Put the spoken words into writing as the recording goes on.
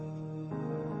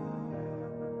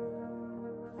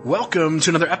Welcome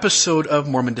to another episode of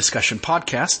Mormon Discussion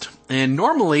Podcast. And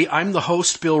normally I'm the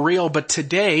host, Bill Reel, but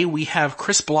today we have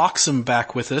Chris Bloxam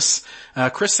back with us.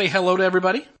 Chris, say hello to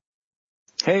everybody.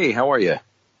 Hey, how are you?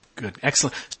 Good.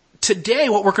 Excellent. Today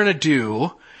what we're going to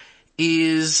do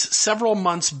is several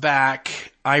months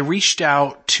back, I reached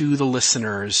out to the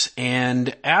listeners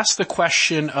and asked the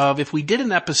question of if we did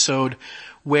an episode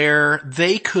where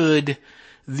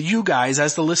you guys,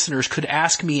 as the listeners, could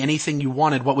ask me anything you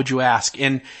wanted, what would you ask?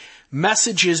 And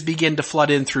messages begin to flood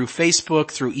in through Facebook,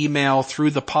 through email,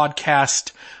 through the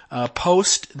podcast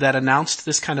post that announced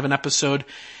this kind of an episode.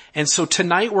 And so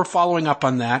tonight we're following up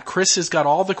on that. Chris has got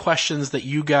all the questions that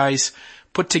you guys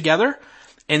put together.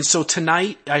 And so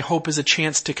tonight I hope is a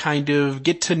chance to kind of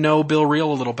get to know Bill Reel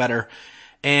a little better.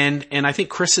 And I think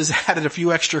Chris has added a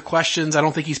few extra questions. I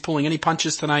don't think he's pulling any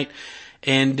punches tonight.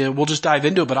 And we'll just dive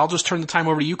into it, but I'll just turn the time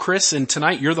over to you, Chris, and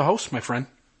tonight you're the host, my friend.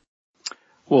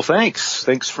 Well, thanks.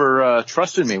 Thanks for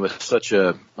trusting me with such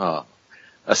a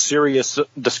serious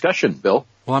discussion, Bill.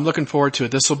 Well, I'm looking forward to it.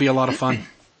 This will be a lot of fun.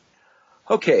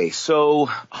 Okay, so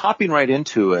hopping right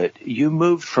into it, you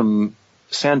moved from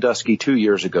Sandusky 2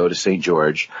 years ago to St.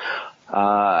 George.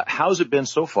 How's it been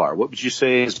so far? What would you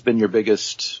say has been your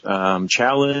biggest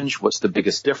challenge? What's the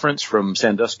biggest difference from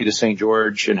Sandusky to St.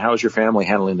 George? And how's your family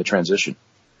handling the transition?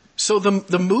 So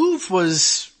the move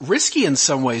was risky in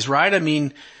some ways, right? I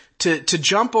mean, to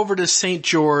jump over to St.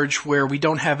 George where we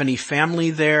don't have any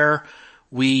family there,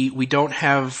 we don't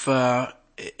have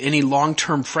any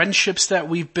long-term friendships that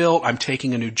we've built. I'm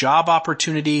taking a new job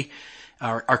opportunity.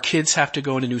 Our kids have to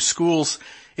go into new schools.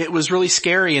 It was really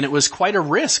scary and it was quite a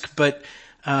risk, but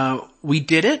we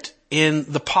did it, and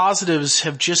the positives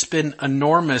have just been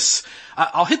enormous.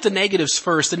 I'll hit the negatives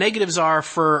first. The negatives are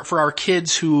for our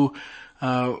kids who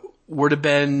were to have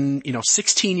been,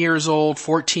 16 years old,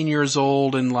 14 years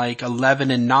old, and like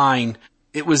 11 and 9.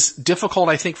 It was difficult,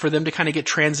 I think, for them to kind of get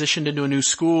transitioned into a new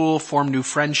school, form new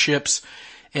friendships,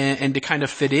 and to kind of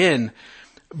fit in.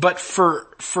 But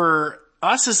for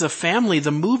us as a family,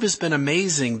 the move has been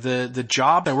amazing. The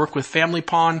job, I work with Family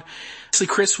Pond. Actually,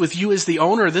 Chris, with you as the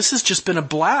owner, this has just been a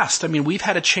blast. I mean, we've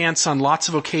had a chance on lots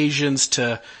of occasions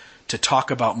to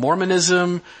talk about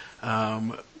Mormonism.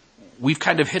 We've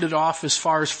kind of hit it off as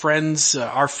far as friends.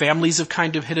 Our families have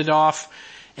kind of hit it off.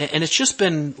 And it's just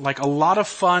been like a lot of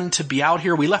fun to be out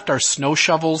here. We left our snow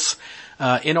shovels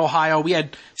in Ohio. We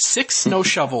had 6 snow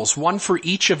shovels, one for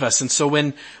each of us. And so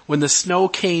when the snow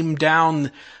came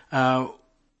down,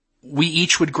 we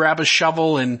each would grab a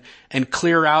shovel and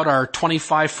clear out our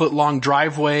 25-foot long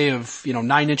driveway of,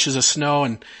 9 inches of snow.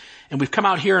 And we've come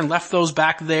out here and left those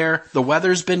back there. The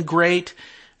weather's been great.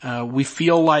 We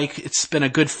feel like it's been a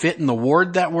good fit in the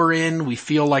ward that we're in. We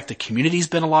feel like the community's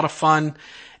been a lot of fun,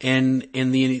 and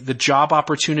the job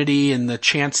opportunity and the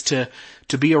chance to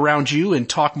be around you and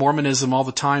talk Mormonism all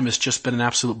the time has just been an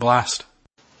absolute blast.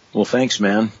 Well, thanks,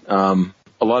 man.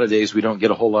 A lot of days we don't get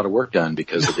a whole lot of work done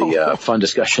because of the fun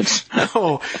discussions.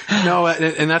 No,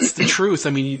 and that's the truth.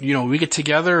 I mean, we get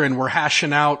together and we're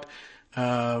hashing out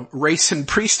race and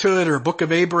priesthood or Book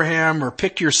of Abraham or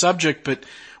pick your subject, but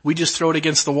we just throw it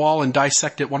against the wall and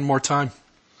dissect it one more time.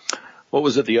 What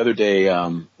was it the other day?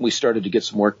 We started to get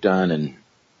some work done, and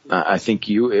I think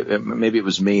maybe it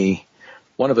was me.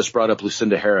 One of us brought up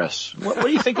Lucinda Harris. What do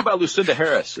you think about Lucinda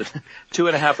Harris?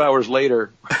 2.5 hours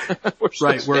later, we're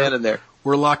still standing there.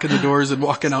 We're locking the doors and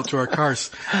walking out to our cars.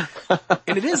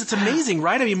 And it's amazing,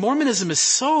 right? I mean, Mormonism is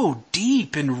so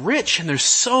deep and rich, and there's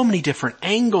so many different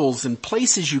angles and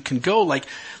places you can go.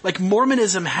 Like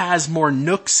Mormonism has more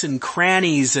nooks and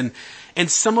crannies, and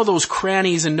some of those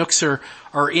crannies and nooks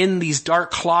are in these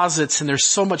dark closets, and there's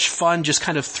so much fun just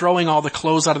kind of throwing all the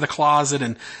clothes out of the closet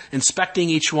and inspecting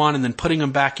each one and then putting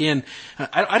them back in.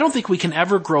 I don't think we can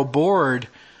ever grow bored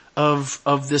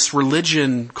of this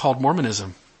religion called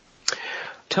Mormonism.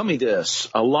 Tell me this.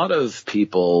 A lot of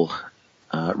people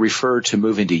refer to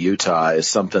moving to Utah as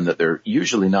something that they're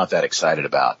usually not that excited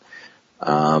about.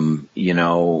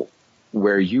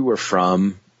 Where you were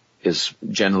from is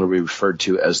generally referred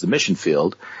to as the mission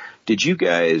field. Did you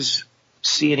guys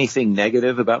see anything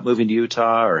negative about moving to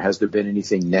Utah, or has there been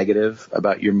anything negative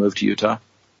about your move to Utah?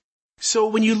 So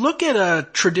when you look at a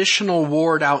traditional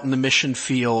ward out in the mission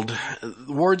field,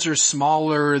 wards are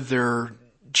smaller, they're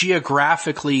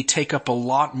geographically take up a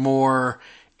lot more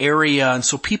area, and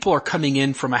so people are coming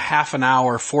in from a half an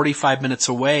hour, 45 minutes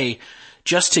away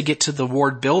just to get to the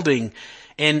ward building.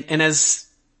 And as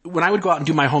when I would go out and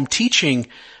do my home teaching,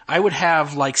 I would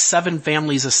have like 7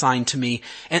 families assigned to me,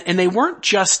 and they weren't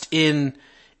just in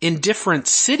different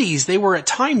cities, they were at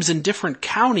times in different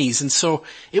counties, and so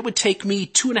it would take me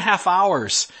 2.5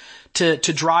 hours to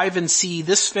drive and see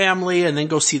this family and then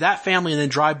go see that family and then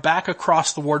drive back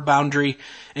across the ward boundary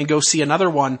and go see another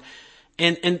one.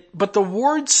 But the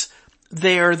wards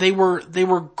there, they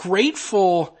were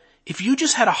grateful if you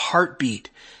just had a heartbeat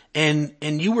and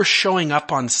you were showing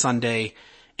up on Sunday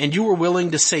and you were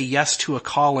willing to say yes to a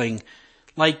calling.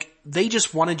 Like, they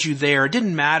just wanted you there. It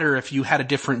didn't matter if you had a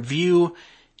different view.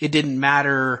 It didn't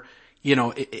matter,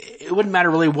 it wouldn't matter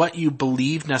really what you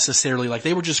believed necessarily. Like,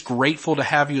 they were just grateful to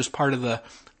have you as part of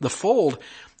the fold.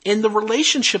 And the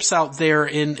relationships out there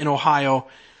in Ohio,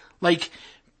 like,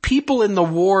 people in the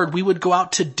ward, we would go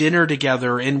out to dinner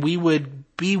together and we would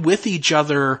be with each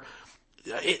other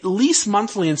at least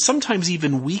monthly and sometimes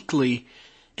even weekly.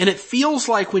 And it feels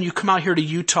like when you come out here to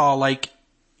Utah, like,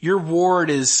 your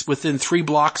ward is within 3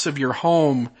 blocks of your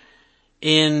home.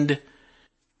 And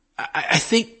I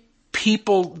think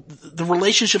the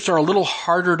relationships are a little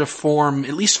harder to form.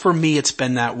 At least for me, it's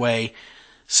been that way.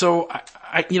 So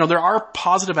there are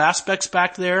positive aspects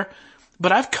back there,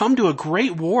 but I've come to a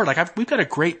great ward. Like, we've got a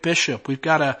great bishop. We've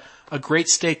got a great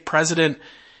stake president,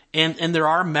 and there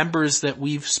are members that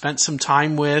we've spent some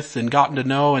time with and gotten to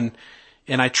know, and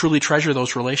I truly treasure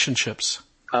those relationships.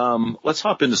 Let's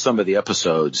hop into some of the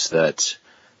episodes that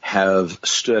have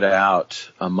stood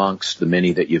out amongst the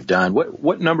many that you've done.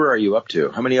 What number are you up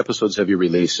to? How many episodes have you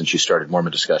released since you started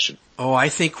Mormon Discussion? Oh, I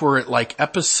think we're at like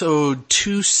episode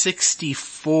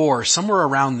 264, somewhere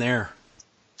around there.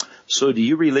 So do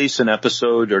you release an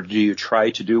episode, or do you try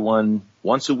to do one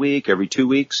once a week, every 2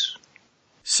 weeks?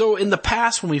 So in the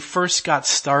past, when we first got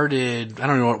started, I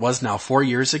don't know what it was now, 4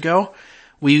 years ago,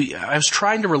 I was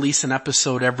trying to release an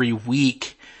episode every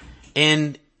week,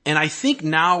 and I think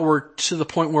now we're to the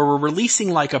point where we're releasing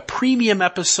like a premium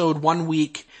episode one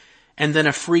week and then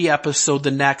a free episode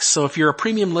the next. So if you're a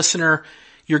premium listener,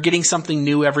 you're getting something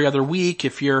new every other week.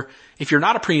 If you're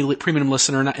not a premium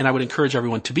listener, and I would encourage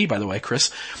everyone to be, by the way,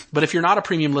 Chris, but if you're not a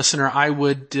premium listener, I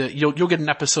would, you'll get an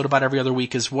episode about every other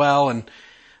week as well. And,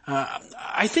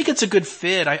 I think it's a good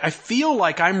fit. I feel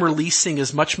like I'm releasing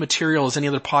as much material as any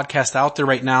other podcast out there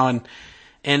right now.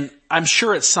 And I'm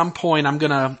sure at some point I'm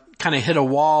going to kind of hit a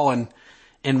wall and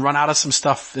run out of some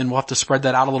stuff, and we'll have to spread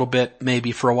that out a little bit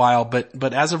maybe for a while.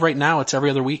 But as of right now, it's every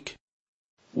other week.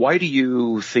 Why do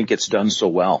you think it's done so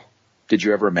well? Did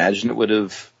you ever imagine it would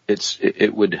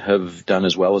have done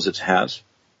as well as it has?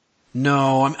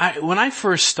 No, when I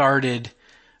first started,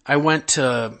 I went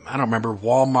to, I don't remember,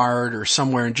 Walmart or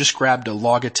somewhere and just grabbed a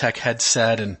Logitech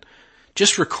headset and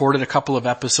just recorded a couple of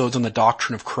episodes on the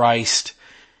doctrine of Christ.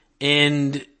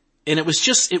 And it was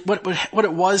just, what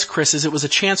it was, Chris, is it was a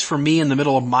chance for me in the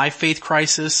middle of my faith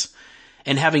crisis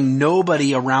and having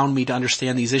nobody around me to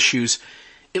understand these issues.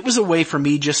 It was a way for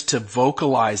me just to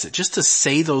vocalize it, just to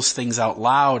say those things out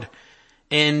loud.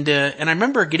 And I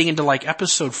remember getting into like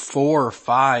episode 4 or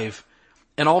 5,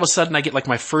 and all of a sudden I get like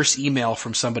my first email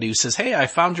from somebody who says, "Hey, I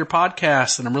found your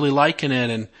podcast and I'm really liking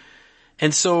it."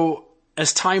 And so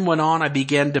as time went on, I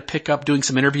began to pick up doing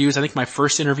some interviews. I think my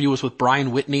first interview was with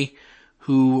Brian Whitney,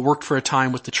 who worked for a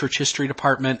time with the church history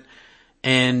department.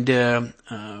 And,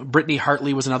 Brittany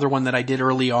Hartley was another one that I did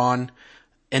early on.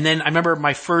 And then I remember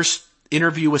my first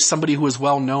interview with somebody who was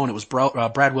well known. It was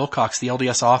Brad Wilcox, the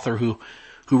LDS author who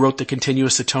wrote The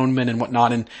Continuous Atonement and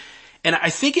whatnot. And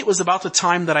I think it was about the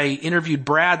time that I interviewed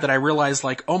Brad that I realized,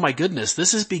 like, oh my goodness,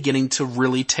 this is beginning to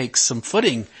really take some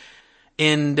footing.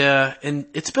 And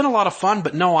it's been a lot of fun,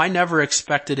 but no, I never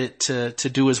expected it to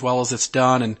do as well as it's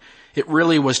done. And it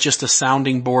really was just a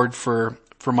sounding board for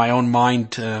my own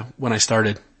mind, when I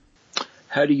started.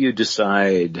 How do you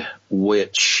decide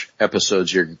which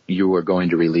episodes you are going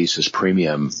to release as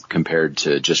premium compared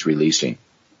to just releasing?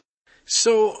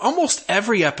 So almost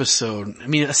every episode, I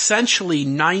mean, essentially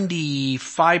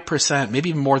 95%, maybe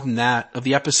even more than that, of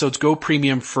the episodes go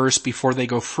premium first before they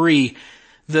go free.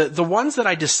 The ones that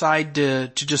I decide to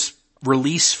just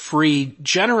release free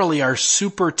generally are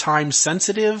super time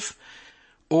sensitive,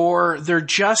 or they're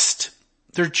just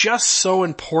so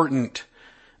important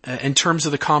in terms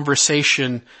of the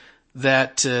conversation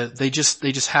that they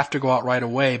just have to go out right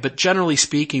away. But generally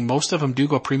speaking, most of them do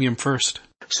go premium first.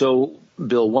 So,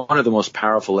 Bill, one of the most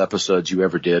powerful episodes you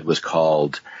ever did was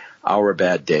called Our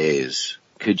Bad Days.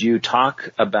 Could you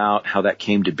talk about how that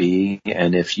came to be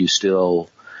and if you still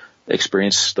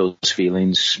experience those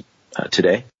feelings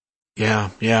today?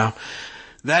 Yeah.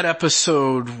 That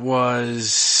episode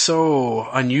was so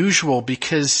unusual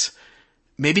because,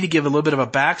 maybe to give a little bit of a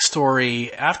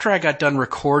backstory, after I got done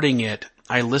recording it,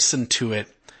 I listened to it.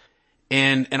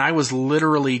 And I was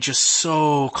literally just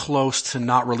so close to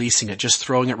not releasing it, just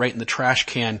throwing it right in the trash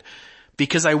can,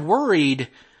 because I worried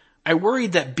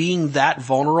that being that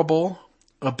vulnerable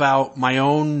about my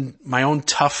own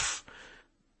tough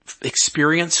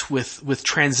experience with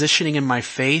transitioning in my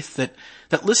faith,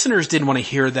 that listeners didn't want to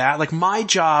hear that. Like, my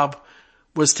job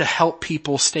was to help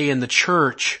people stay in the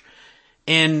church.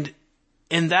 And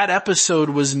that episode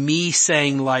was me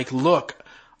saying, like, look,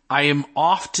 I am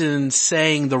often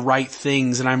saying the right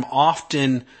things, and I'm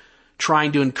often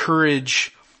trying to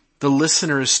encourage the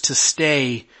listeners to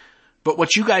stay. But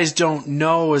what you guys don't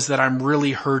know is that I'm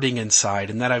really hurting inside,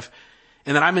 and that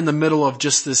I'm in the middle of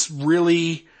just this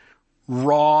really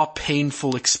raw,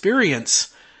 painful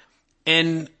experience.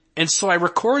 And so I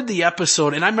record the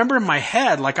episode, and I remember in my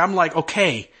head, like, I'm like,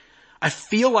 okay, I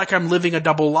feel like I'm living a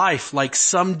double life. Like,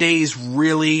 some days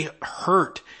really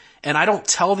hurt. And I don't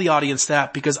tell the audience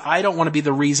that because I don't want to be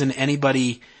the reason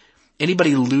anybody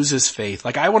loses faith.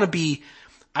 Like, I want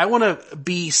to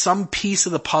be some piece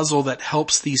of the puzzle that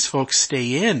helps these folks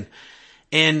stay in.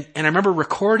 And I remember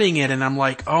recording it, and I'm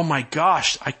like, oh my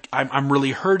gosh, I'm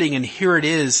really hurting, and here it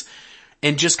is.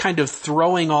 And just kind of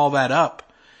throwing all that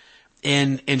up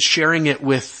and sharing it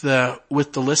with the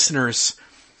listeners.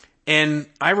 And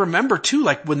I remember too,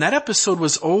 like, when that episode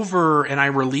was over and I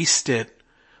released it,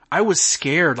 I was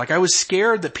scared. Like, I was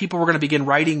scared that people were going to begin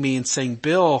writing me and saying,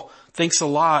 Bill, thanks a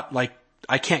lot. Like,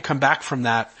 I can't come back from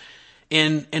that.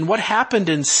 And what happened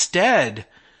instead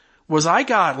was I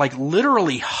got, like,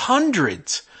 literally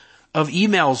hundreds of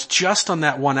emails just on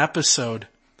that one episode.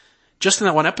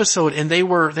 And they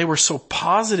were so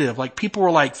positive. Like, people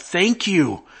were like, thank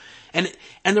you. And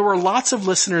there were lots of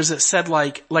listeners that said,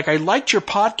 like, I liked your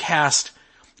podcast,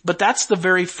 but that's the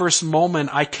very first moment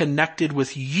I connected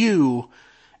with you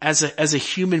as a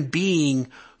human being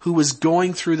who was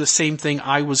going through the same thing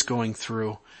I was going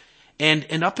through.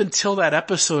 And up until that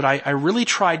episode, I really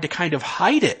tried to kind of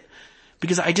hide it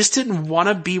because I just didn't want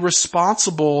to be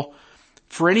responsible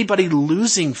for anybody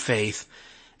losing faith.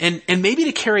 And maybe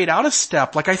to carry it out a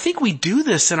step, like, I think we do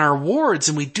this in our wards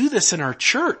and we do this in our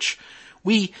church.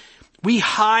 We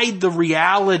hide the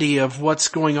reality of what's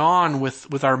going on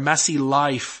with our messy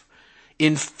life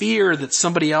in fear that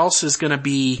somebody else is going to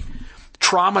be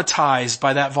traumatized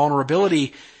by that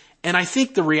vulnerability. And I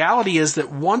think the reality is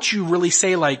that once you really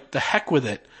say, like, the heck with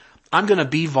it, I'm going to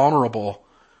be vulnerable,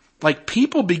 like,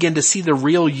 people begin to see the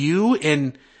real you.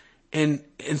 And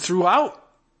throughout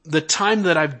the time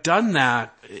that I've done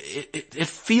that, it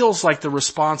feels like the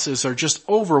responses are just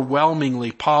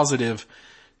overwhelmingly positive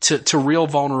to real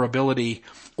vulnerability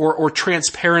or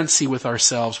transparency with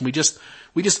ourselves. We just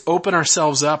open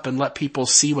ourselves up and let people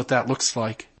see what that looks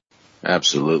like.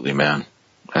 Absolutely, man.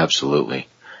 Absolutely.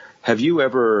 Have you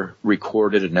ever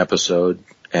recorded an episode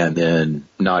and then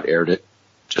not aired it?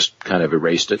 Just kind of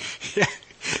erased it? Yeah.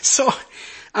 So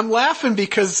I'm laughing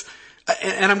because,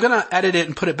 and I'm going to edit it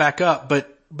and put it back up,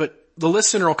 but the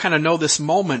listener will kind of know this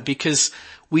moment because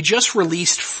we just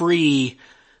released free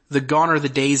the Gone Are the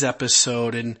Days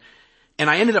episode, and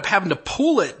I ended up having to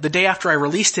pull it the day after I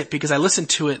released it because I listened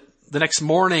to it the next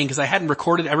morning because I hadn't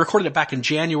recorded. I recorded it back in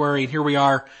January, and here we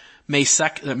are, May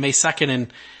 2nd,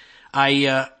 and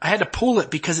I had to pull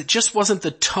it because it just wasn't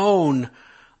the tone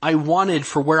I wanted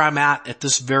for where I'm at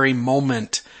this very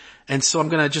moment. And so I'm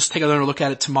going to just take another look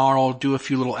at it tomorrow, do a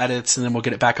few little edits, and then we'll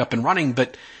get it back up and running.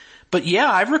 But yeah,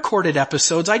 I've recorded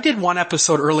episodes. I did one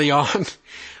episode early on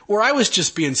where I was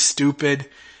just being stupid,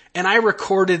 and I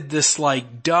recorded this,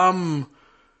 like, dumb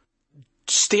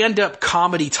stand-up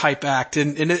comedy type act,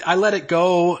 and I let it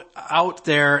go out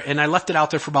there, and I left it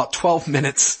out there for about 12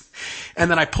 minutes, and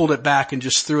then I pulled it back and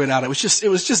just threw it out. It was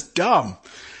just dumb.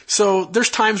 So there's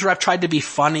times where I've tried to be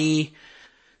funny.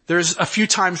 There's a few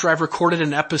times where I've recorded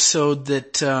an episode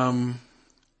that I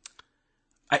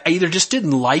either just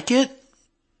didn't like it.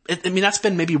 I mean, that's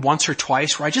been maybe once or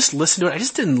twice where I just listened to it. I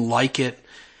just didn't like it.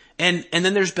 And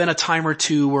then there's been a time or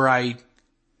two where I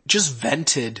just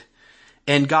vented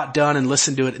and got done and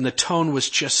listened to it, and the tone was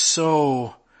just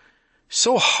so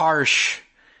harsh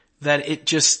that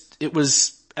it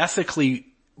was ethically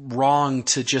wrong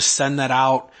to just send that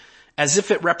out as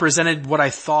if it represented what I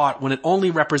thought when it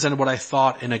only represented what I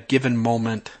thought in a given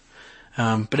moment.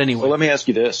 But anyway. Well, let me ask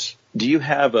you this. Do you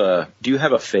have a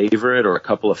favorite or a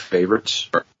couple of favorites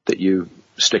that you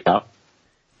stick out?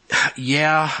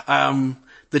 Yeah.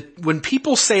 When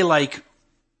people say, like,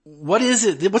 what is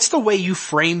it? What's the way you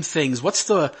frame things? What's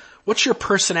your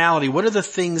personality? What are the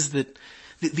things that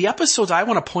the episodes I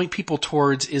want to point people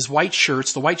towards is White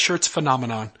Shirts, the White Shirts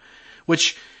phenomenon,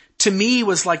 which to me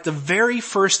was like the very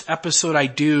first episode I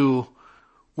do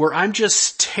where I'm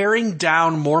just tearing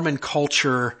down Mormon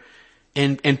culture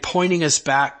and pointing us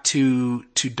back to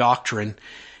doctrine.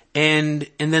 And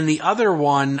then the other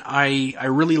one I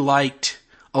really liked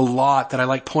a lot that I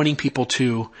like pointing people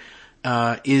to,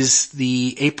 is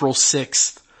the April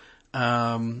 6th,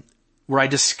 where I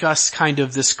discuss kind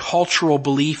of this cultural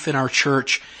belief in our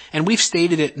church. And we've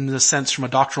stated it in the sense from a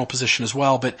doctrinal position as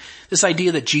well, but this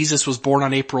idea that Jesus was born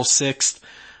on April 6th,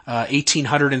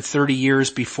 1830 years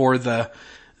before the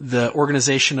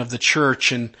organization of the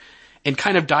church, and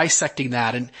kind of dissecting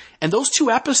that. And those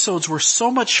two episodes were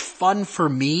so much fun for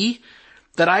me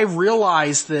that I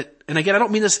realized that, and again, I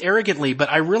don't mean this arrogantly, but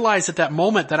I realized at that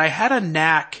moment that I had a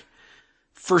knack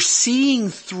for seeing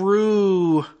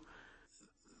through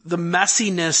the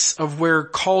messiness of where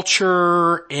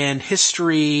culture and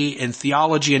history and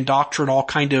theology and doctrine all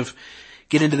kind of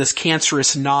get into this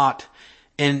cancerous knot,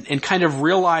 and kind of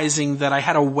realizing that I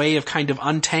had a way of kind of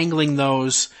untangling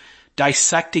those,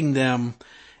 dissecting them,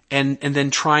 and then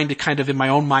trying to kind of in my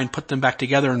own mind put them back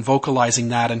together and vocalizing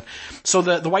that. And so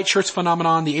the White Shirts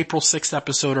phenomenon, the April 6th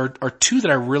episode are two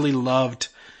that I really loved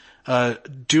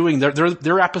doing.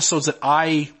 They're episodes that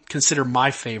I consider my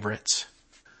favorites.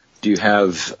 Do you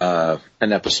have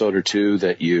an episode or two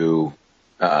that you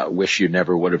wish you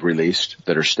never would have released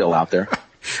that are still out there?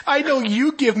 I know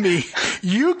you give me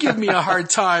a hard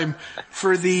time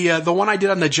for the one I did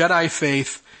on the Jedi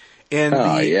faith. And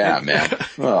man.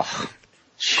 Oh,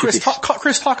 Chris,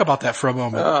 talk about that for a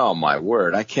moment. Oh my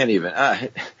word. I can't even,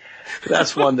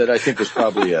 that's one that I think was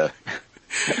probably you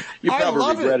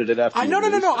probably regretted it after.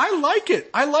 No.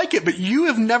 I like it, but you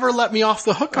have never let me off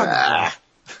the hook on that.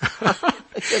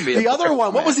 The other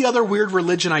one, what was the other weird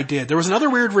religion I did? There was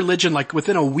another weird religion like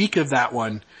within a week of that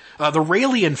one. The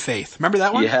Raelian faith. Remember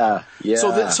that one? Yeah.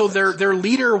 So their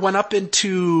leader went up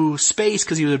into space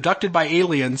because he was abducted by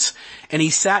aliens, and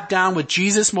he sat down with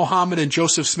Jesus, Muhammad, and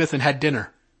Joseph Smith and had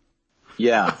dinner.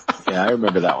 Yeah, I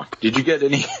remember that one. Did you get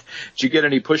any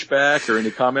pushback or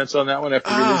any comments on that one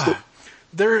after you released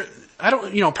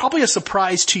it? Probably a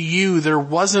surprise to you. There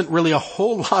wasn't really a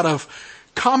whole lot of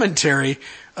commentary.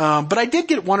 But I did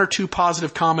get one or two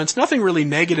positive comments, nothing really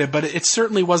negative, but it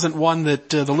certainly wasn't one that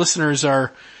the listeners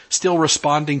are still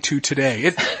responding to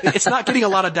today. It's not getting a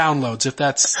lot of downloads, if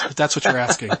that's what you're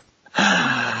asking.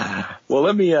 Well,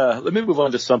 let me move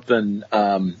on to something,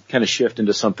 kind of shift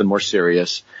into something more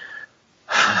serious.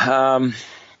 What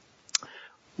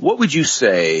would you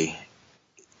say,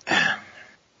 at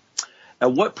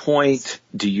what point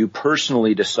do you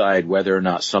personally decide whether or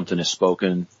not something is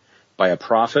spoken by a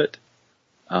prophet,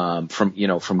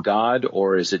 from God,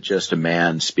 or is it just a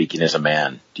man speaking as a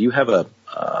man? Do you have a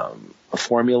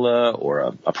formula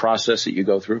or a process that you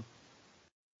go through?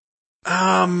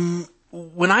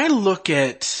 When I look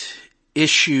at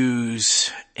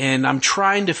issues and I'm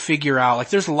trying to figure out, like,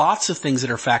 there's lots of things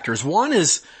that are factors. One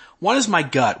is my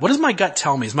gut. What does my gut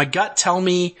tell me? Does my gut tell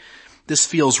me this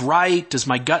feels right? Does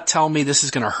my gut tell me this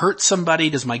is going to hurt somebody?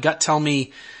 Does my gut tell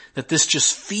me that this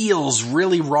just feels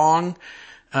really wrong?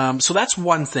 So that's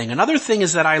one thing. Another thing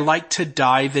is that I like to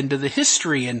dive into the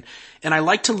history and I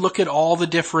like to look at all the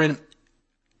different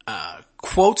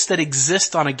quotes that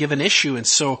exist on a given issue. And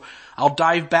so I'll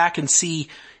dive back and see,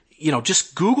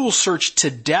 just Google search to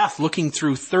death, looking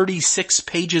through 36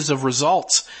 pages of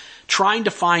results, trying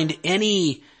to find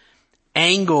any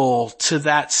angle to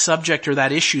that subject or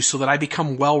that issue so that I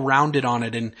become well-rounded on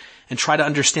it and try to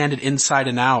understand it inside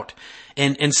and out.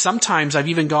 And sometimes I've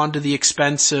even gone to the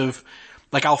expense of,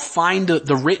 like, I'll find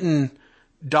the written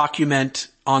document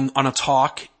on a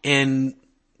talk and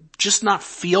just not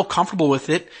feel comfortable with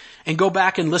it and go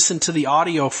back and listen to the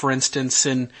audio, for instance,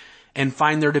 and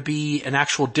find there to be an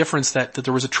actual difference that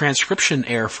there was a transcription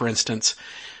error, for instance.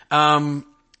 That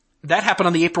happened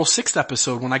on the April 6th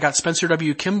episode when I got Spencer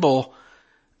W. Kimball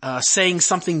saying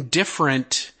something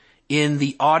different in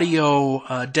the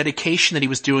audio dedication that he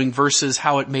was doing versus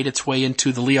how it made its way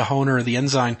into the Liahona or the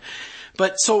Ensign.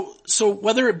 But so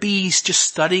whether it be just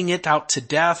studying it out to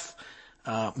death,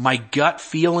 my gut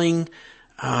feeling,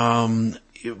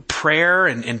 prayer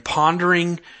and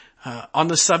pondering on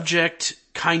the subject,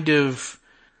 kind of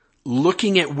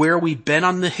looking at where we've been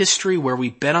on the history, where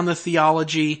we've been on the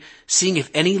theology, seeing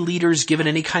if any leaders given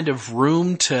any kind of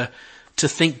room to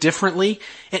think differently.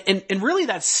 And really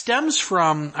that stems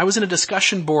from, I was in a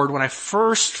discussion board when I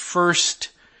first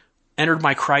entered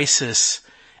my crisis,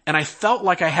 and I felt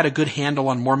like I had a good handle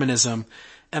on Mormonism.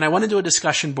 And I went into a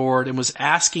discussion board and was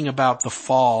asking about the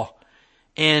fall.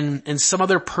 And some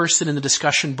other person in the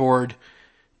discussion board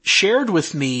shared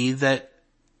with me that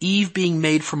Eve being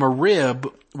made from a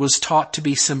rib was taught to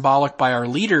be symbolic by our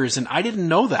leaders, and I didn't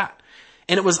know that.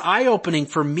 And it was eye-opening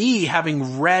for me,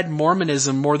 having read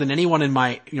Mormonism more than anyone in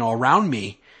my, around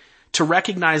me, to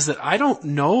recognize that I don't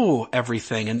know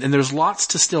everything, and there's lots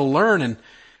to still learn.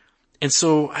 And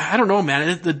so, I don't know,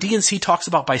 man, the D&C talks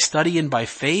about by study and by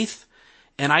faith.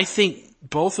 And I think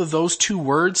both of those two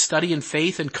words, study and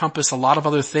faith, encompass a lot of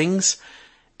other things.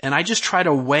 And I just try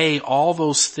to weigh all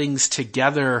those things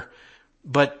together.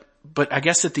 But I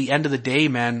guess at the end of the day,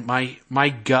 man, my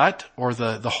gut or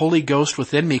the Holy Ghost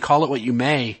within me, call it what you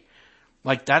may,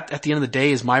 like that at the end of the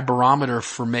day is my barometer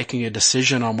for making a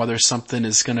decision on whether something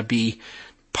is going to be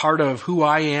part of who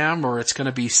I am or it's going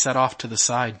to be set off to the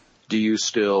side. Do you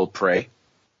still pray?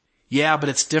 Yeah, but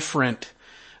it's different.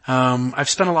 I've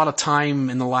spent a lot of time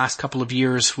in the last couple of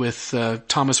years with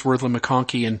Thomas Worthland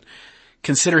McConkie and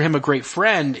consider him a great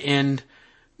friend. And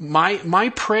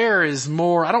my prayer is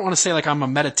more, I don't want to say like I'm a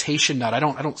meditation nut. I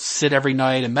don't sit every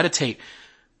night and meditate,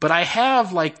 but I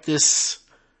have like these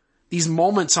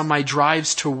moments on my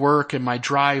drives to work and my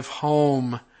drive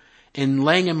home and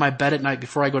laying in my bed at night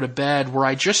before I go to bed where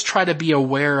I just try to be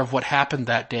aware of what happened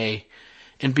that day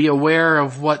and be aware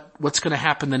of what's going to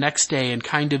happen the next day and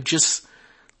kind of just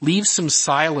leave some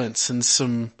silence and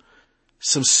some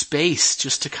space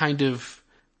just to kind of,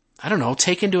 I don't know,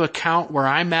 take into account where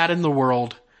I'm at in the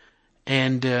world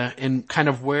and kind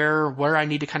of where I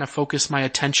need to kind of focus my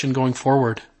attention going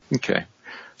forward. Okay.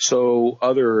 So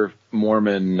other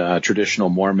Mormon, traditional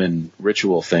Mormon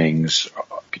ritual things,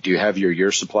 do you have your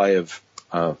year supply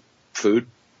of food?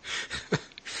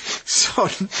 So,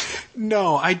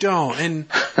 no, I don't. And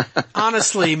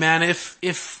honestly, man,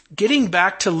 if getting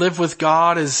back to live with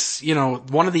God is,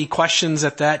 one of the questions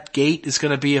at that gate is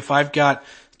going to be if I've got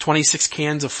 26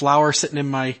 cans of flour sitting in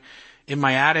my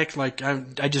attic, like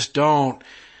I just don't.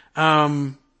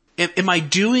 Am I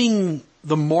doing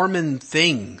the Mormon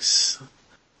things?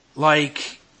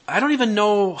 Like, I don't even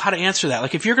know how to answer that.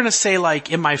 Like, if you're going to say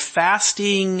like, am I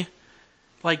fasting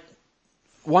like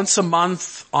once a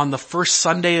month on the first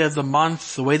Sunday of the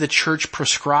month, the way the church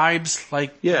prescribes?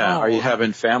 Like, yeah. no. Are you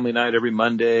having family night every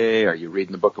Monday? Are you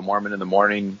reading the Book of Mormon in the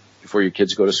morning before your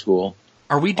kids go to school?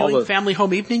 Are we doing family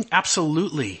home evening?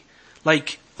 Absolutely.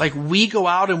 Like we go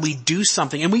out and we do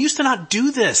something. And we used to not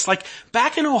do this. Like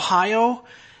back in Ohio,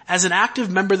 as an active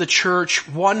member of the church,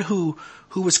 one who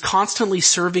was constantly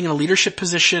serving in a leadership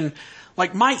position,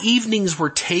 like my evenings were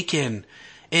taken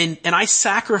and I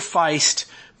sacrificed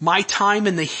my time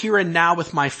in the here and now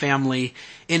with my family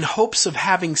in hopes of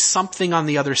having something on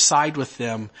the other side with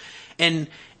them. And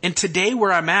today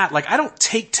where I'm at, like I don't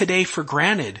take today for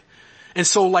granted. And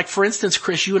so like, for instance,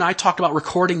 Chris, you and I talked about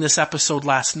recording this episode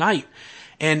last night.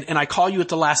 And I call you at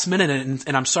the last minute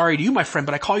and I'm sorry to you, my friend,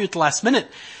 but I call you at the last minute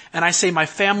and I say my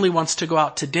family wants to go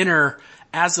out to dinner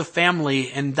as a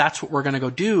family and that's what we're going to go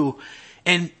do.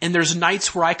 And there's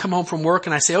nights where I come home from work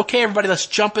and I say, okay, everybody, let's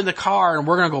jump in the car and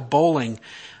we're going to go bowling.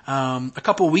 A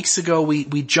couple of weeks ago,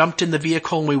 we jumped in the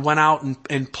vehicle and we went out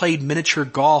and played miniature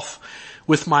golf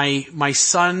with my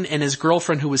son and his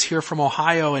girlfriend who was here from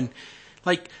Ohio. And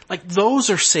like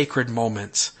those are sacred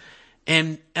moments.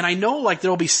 And I know like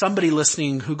there'll be somebody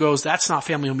listening who goes, that's not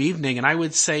family home evening. And I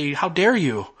would say, how dare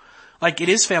you? Like it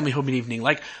is family home evening.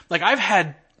 Like I've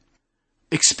had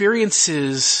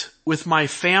experiences with my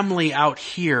family out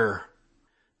here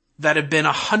that have been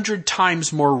 100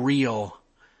 times more real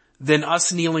than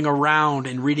us kneeling around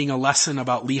and reading a lesson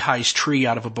about Lehi's tree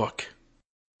out of a book.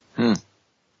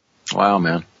 Wow,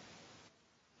 man.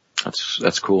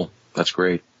 That's cool. That's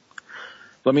great.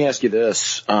 Let me ask you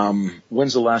this.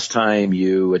 When's the last time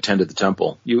you attended the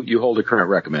temple? You hold a current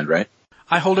recommend, right?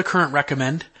 I hold a current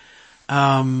recommend.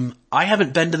 I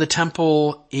haven't been to the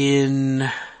temple in,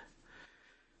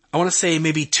 I want to say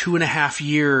maybe 2.5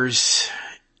 years.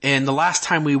 And the last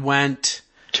time we went.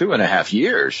 2.5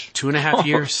 years? 2.5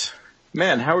 years.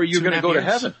 Man, how are you going to go to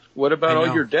heaven? What about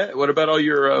all your what about all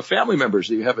your family members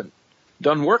that you haven't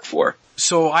done work for?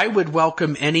 So I would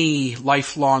welcome any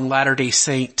lifelong Latter-day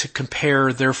Saint to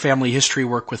compare their family history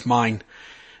work with mine.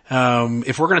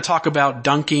 If we're going to talk about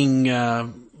dunking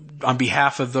on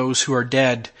behalf of those who are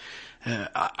dead,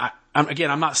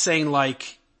 I'm not saying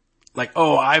like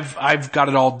oh I've got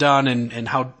it all done and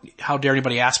how dare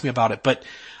anybody ask me about it, but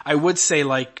I would say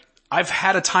like I've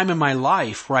had a time in my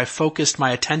life where I focused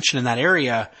my attention in that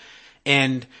area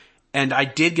and I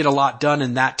did get a lot done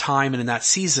in that time and in that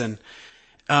season.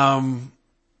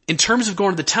 In terms of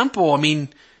going to the temple, I mean,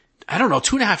 I don't know,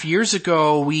 2.5 years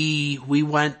ago, we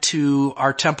went to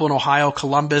our temple in Ohio,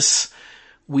 Columbus.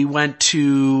 We went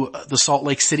to the Salt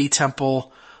Lake City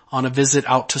temple on a visit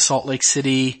out to Salt Lake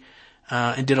City,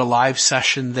 and did a live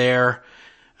session there.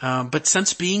 But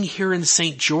since being here in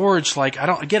St. George, like, I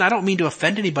don't mean to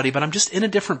offend anybody, but I'm just in a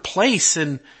different place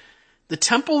and the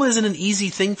temple isn't an easy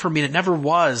thing for me. And it never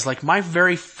was. Like my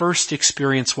very first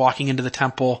experience walking into the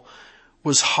temple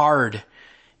was hard.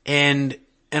 And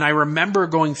I remember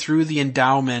going through the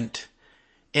endowment,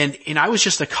 and I was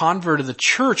just a convert of the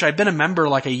church. I'd been a member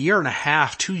like a year and a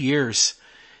half, 2 years.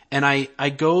 And I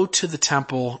go to the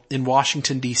temple in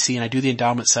Washington, D.C., and I do the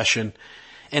endowment session.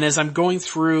 And as I'm going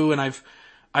through, and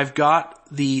I've got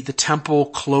the temple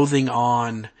clothing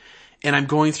on, and I'm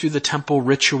going through the temple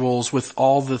rituals with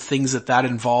all the things that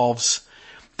involves.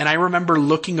 And I remember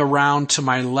looking around to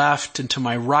my left and to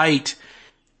my right,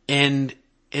 and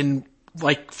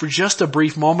like for just a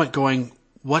brief moment going,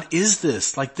 what is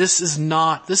this? Like, this is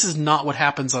not what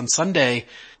happens on Sunday.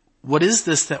 What is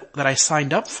this that I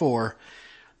signed up for?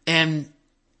 And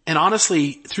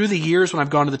honestly, through the years when I've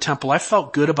gone to the temple, I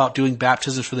felt good about doing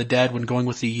baptisms for the dead when going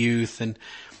with the youth. And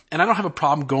I don't have a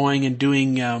problem going and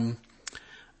doing, a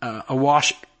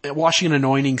washing and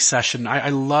anointing session. I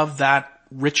love that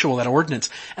ritual, that ordinance.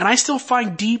 And I still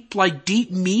find deep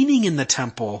meaning in the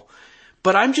temple,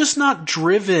 but I'm just not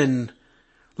driven.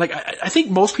 Like, I think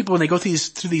most people, when they go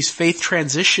through these faith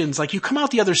transitions, like you come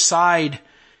out the other side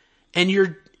and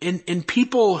you're, and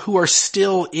people who are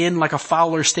still in like a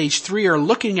Fowler stage 3 are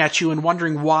looking at you and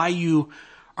wondering why you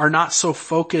are not so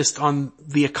focused on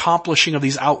the accomplishing of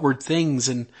these outward things.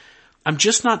 And I'm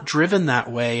just not driven that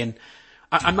way. And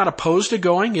I'm not opposed to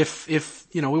going. If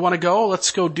we want to go, let's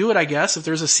go do it, I guess. If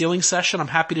there's a sealing session, I'm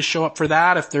happy to show up for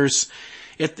that.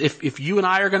 If you and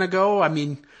I are going to go, I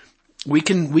mean, we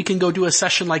can go do a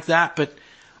session like that, but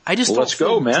I just don't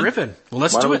feel driven. Well,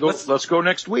 let's do it. Let's go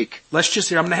next week. I'm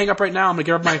going to hang up right now. I'm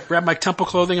going to grab my temple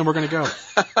clothing and we're going to go.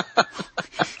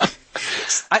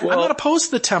 I'm not opposed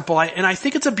to the temple. And I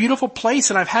think it's a beautiful place,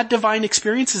 and I've had divine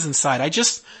experiences inside.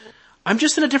 I'm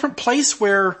just in a different place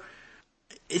where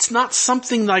it's not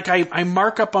something like I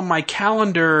mark up on my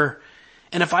calendar,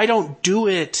 and if I don't do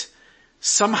it,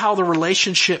 somehow the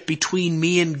relationship between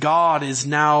me and God is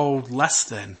now less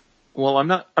than. Well, I'm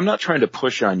not trying to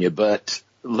push on you, but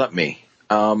let me.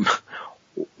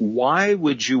 Why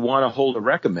would you want to hold a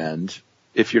recommend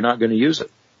if you're not going to use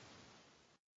it?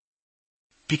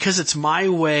 Because it's my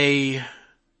way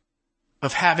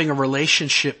of having a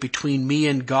relationship between me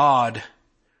and God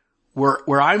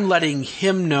where I'm letting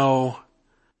him know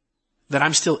that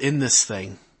I'm still in this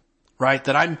thing, right?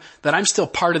 That I'm still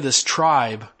part of this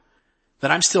tribe,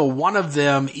 that I'm still one of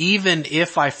them, even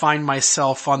if I find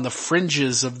myself on the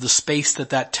fringes of the space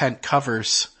that tent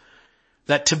covers.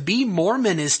 That to be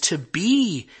Mormon is to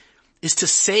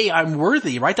say I'm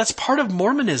worthy, right? That's part of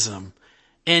Mormonism.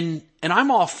 And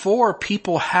I'm all for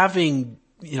people having,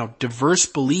 diverse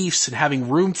beliefs and having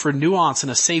room for nuance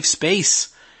and a safe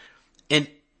space. And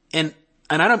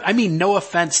I mean no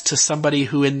offense to somebody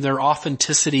who in their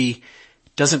authenticity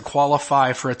doesn't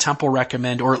qualify for a temple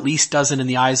recommend, or at least doesn't in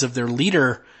the eyes of their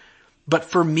leader. But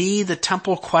for me, the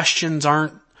temple questions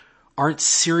aren't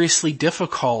seriously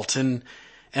difficult, and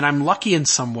I'm lucky in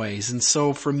some ways. And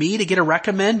so for me to get a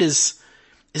recommend is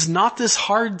not this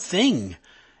hard thing.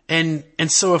 And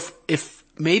so if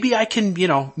maybe I can,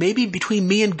 maybe between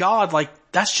me and God, like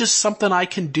that's just something I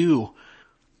can do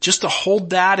just to hold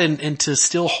that and to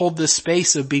still hold this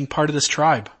space of being part of this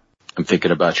tribe. I'm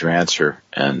thinking about your answer,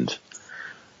 and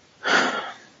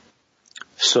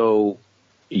so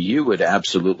you would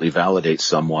absolutely validate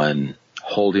someone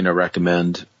holding a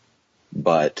recommend,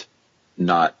 but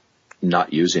not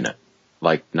using it,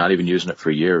 like not even using it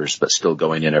for years, but still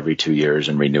going in every 2 years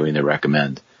and renewing the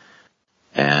recommend.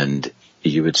 And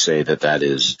you would say that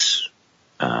is,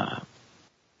 a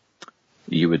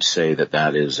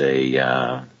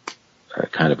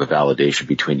kind of a validation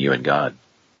between you and God.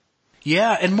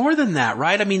 Yeah, and more than that,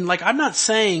 right? I mean, like, I'm not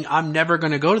saying I'm never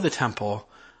going to go to the temple.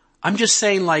 I'm just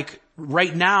saying, like,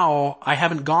 right now, I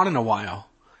haven't gone in a while.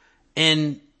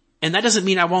 And that doesn't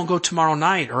mean I won't go tomorrow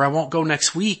night or I won't go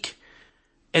next week.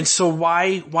 And so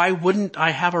why wouldn't I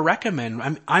have a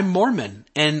recommend? I'm Mormon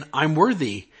and I'm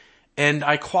worthy and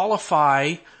I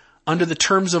qualify under the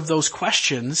terms of those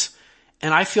questions.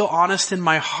 And I feel honest in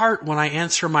my heart when I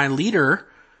answer my leader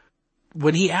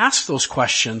when he asks those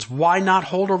questions. Why not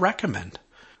hold a recommend?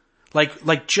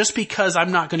 Like just because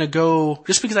I'm not going to go,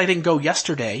 just because I didn't go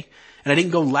yesterday and I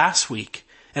didn't go last week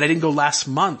and I didn't go last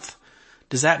month,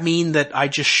 does that mean that I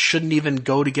just shouldn't even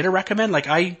go to get a recommend?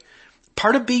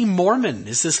 Part of being Mormon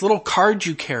is this little card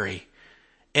you carry.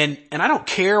 And I don't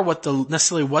care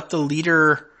necessarily what the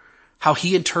leader, how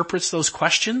he interprets those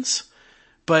questions.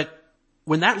 But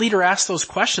when that leader asks those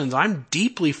questions, I'm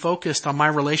deeply focused on my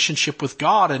relationship with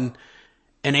God and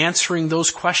answering those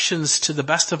questions to the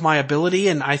best of my ability.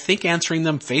 And I think answering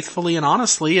them faithfully and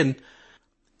honestly.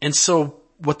 And so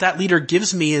what that leader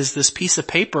gives me is this piece of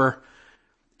paper.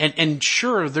 And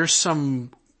sure, there's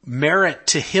some merit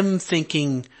to him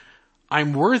thinking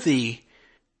I'm worthy,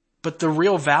 But the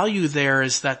real value there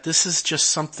is that this is just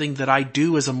something that I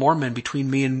do as a Mormon between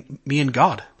me and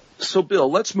God. So Bill,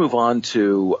 let's move on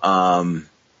to,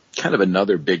 kind of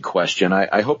another big question.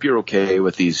 I hope you're okay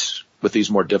with these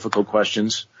more difficult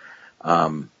questions.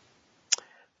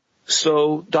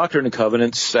 So Doctrine and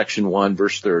Covenants, section 1,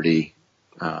 verse 30,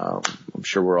 I'm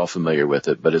sure we're all familiar with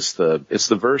it, but it's the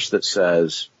verse that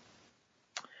says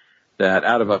that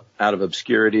out of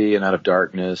obscurity and out of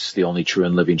darkness, the only true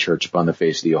and living church upon the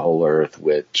face of the whole earth,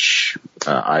 which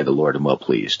I, the Lord, am well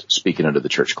pleased, speaking unto the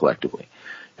church collectively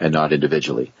and not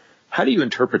individually. How do you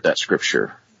interpret that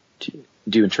scripture? Do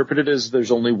you interpret it as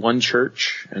there's only one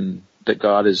church and that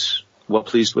God is well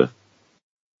pleased with?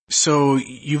 So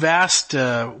you've asked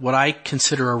what I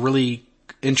consider a really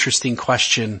interesting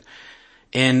question.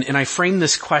 And I frame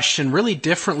this question really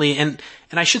differently. And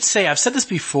I should say, I've said this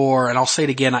before and I'll say it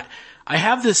again. I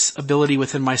have this ability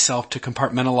within myself to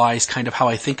compartmentalize kind of how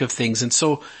I think of things. And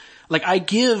so like I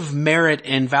give merit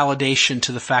and validation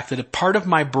to the fact that a part of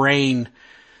my brain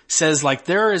says like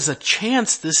there is a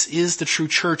chance this is the true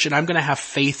church and I'm going to have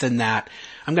faith in that.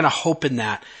 I'm going to hope in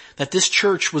that this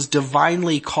church was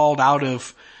divinely called out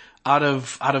of,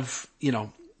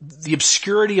 the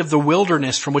obscurity of the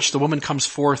wilderness from which the woman comes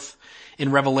forth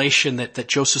in Revelation that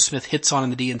Joseph Smith hits on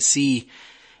in the D&C.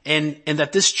 And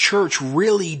that this church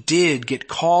really did get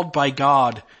called by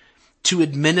God to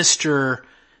administer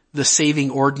the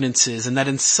saving ordinances, and that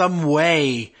in some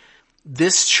way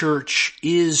this church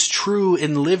is true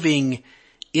and living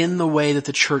in the way that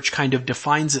the church kind of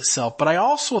defines itself. But I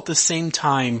also at the same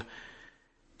time,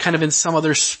 kind of in some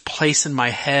other place in my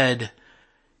head,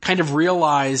 kind of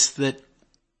realize that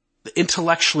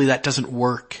intellectually that doesn't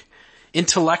work.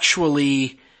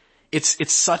 Intellectually,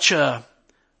 it's such a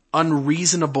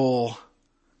unreasonable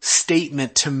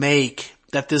statement to make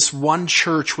that this one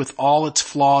church with all its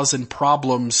flaws and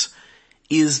problems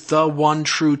is the one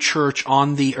true church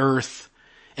on the earth,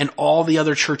 and all the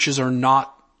other churches are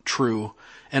not true,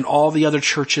 and all the other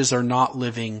churches are not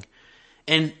living.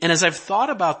 And as I've thought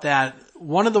about that,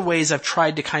 one of the ways I've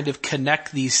tried to kind of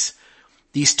connect these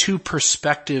two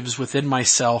perspectives within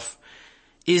myself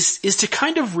is to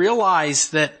kind of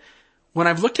realize that when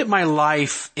I've looked at my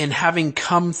life and having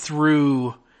come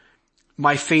through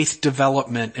my faith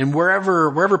development and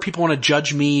wherever people want to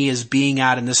judge me as being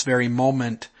at in this very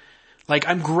moment, like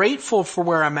I'm grateful for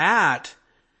where I'm at.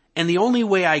 And the only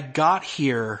way I got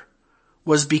here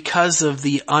was because of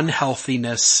the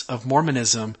unhealthiness of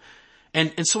Mormonism.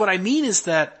 And so what I mean is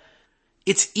that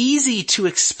it's easy to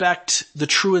expect the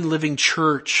true and living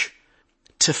church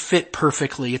to fit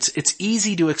perfectly. It's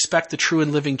easy to expect the true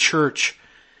and living church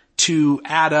to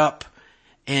add up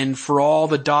and for all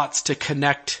the dots to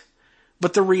connect.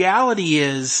 But the reality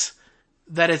is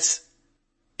that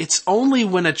it's only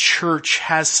when a church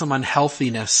has some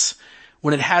unhealthiness,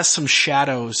 when it has some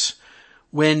shadows,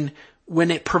 when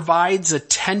it provides a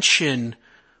tension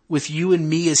with you and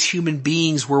me as human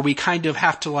beings where we kind of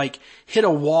have to like hit a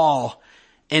wall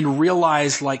and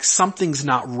realize like something's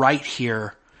not right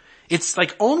here. It's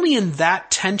like only in that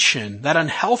tension, that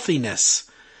unhealthiness,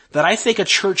 that I think a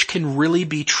church can really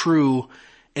be true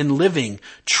and living.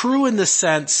 True in the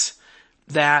sense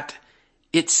that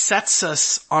it sets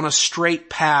us on a straight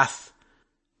path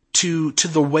to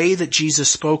the way that Jesus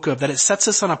spoke of, that it sets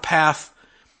us on a path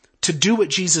to do what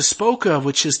Jesus spoke of,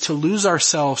 which is to lose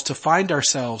ourselves, to find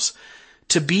ourselves,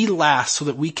 to be last so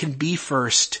that we can be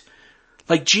first.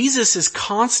 Like Jesus is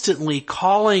constantly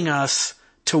calling us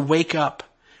to wake up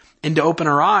and to open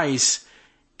our eyes.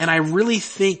 And I really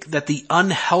think that the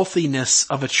unhealthiness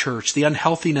of a church, the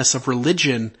unhealthiness of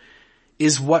religion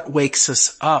is what wakes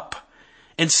us up.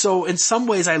 And so in some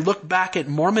ways I look back at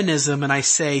Mormonism and I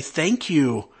say, thank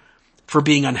you for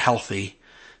being unhealthy.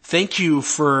 Thank you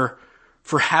for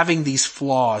having these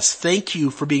flaws. Thank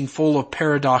you for being full of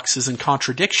paradoxes and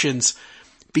contradictions,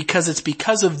 because it's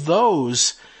because of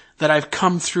those that I've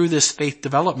come through this faith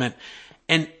development.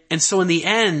 And so in the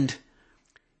end,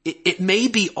 it may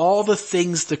be all the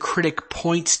things the critic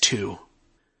points to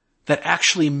that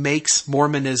actually makes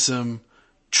Mormonism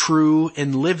true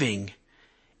and living.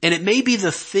 And it may be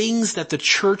the things that the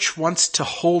church wants to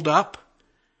hold up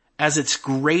as its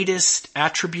greatest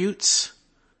attributes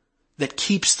that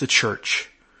keeps the church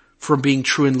from being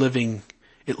true and living,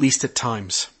 at least at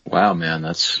times. Wow, man,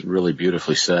 that's really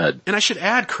beautifully said. And I should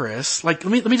add, Chris, like,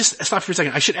 let me just stop for a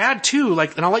second. I should add too,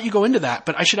 like, and I'll let you go into that,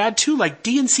 but I should add too, like,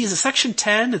 D&C is a section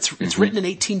 10. It's written in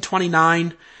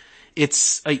 1829.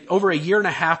 It's over a year and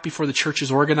a half before the church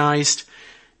is organized.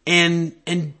 And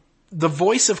the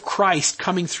voice of Christ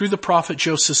coming through the prophet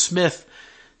Joseph Smith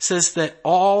says that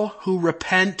all who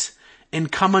repent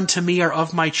and come unto me are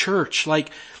of my church.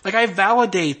 Like I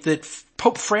validate that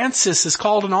Pope Francis is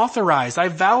called and authorized. I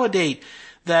validate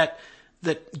that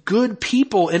good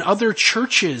people in other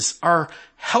churches are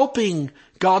helping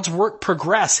God's work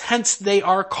progress. Hence they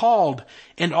are called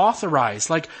and authorized.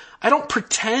 Like, I don't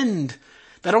pretend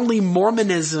that only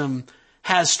Mormonism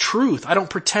has truth. I don't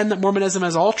pretend that Mormonism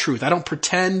has all truth. I don't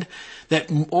pretend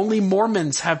that only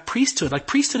Mormons have priesthood. Like,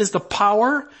 priesthood is the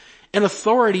power and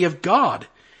authority of God.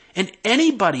 And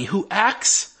anybody who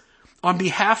acts on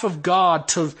behalf of God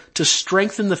to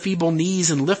strengthen the feeble knees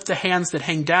and lift the hands that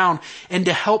hang down and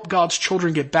to help God's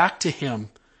children get back to Him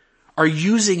are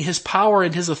using His power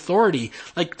and His authority.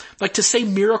 Like to say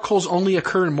miracles only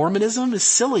occur in Mormonism is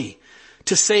silly.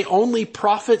 To say only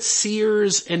prophets,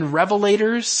 seers, and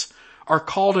revelators are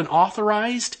called and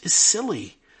authorized is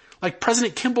silly. Like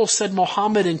President Kimball said,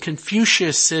 Muhammad and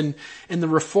Confucius and the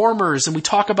reformers, and we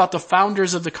talk about the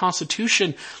founders of the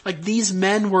Constitution, like these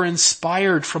men were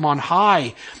inspired from on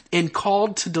high and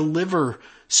called to deliver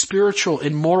spiritual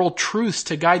and moral truths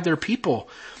to guide their people.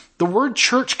 The word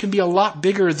church can be a lot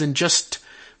bigger than just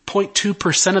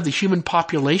 0.2% of the human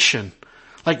population.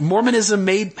 Like Mormonism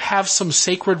may have some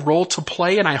sacred role to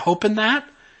play, and I hope in that,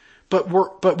 but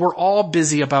we're all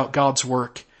busy about God's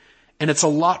work. And it's a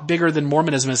lot bigger than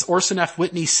Mormonism. As Orson F.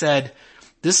 Whitney said,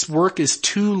 this work is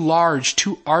too large,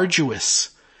 too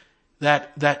arduous,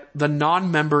 that the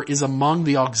non-member is among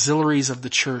the auxiliaries of the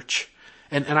church.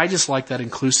 And I just like that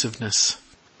inclusiveness.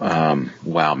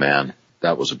 Wow, man.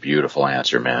 That was a beautiful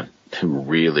answer, man.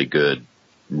 Really good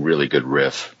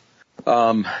riff.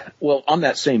 Well, on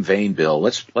that same vein, Bill,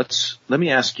 let me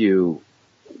ask you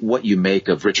what you make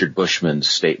of Richard Bushman's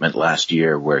statement last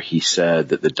year where he said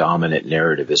that the dominant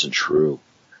narrative isn't true.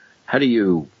 How do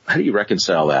you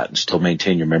reconcile that and still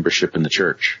maintain your membership in the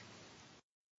church?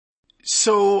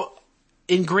 So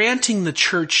in granting the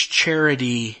church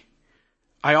charity,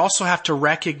 I also have to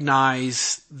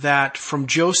recognize that from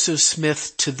Joseph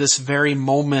Smith to this very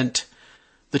moment,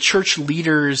 the church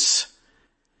leaders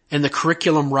and the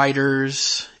curriculum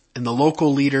writers and the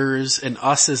local leaders and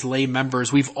us as lay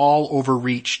members, we've all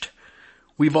overreached.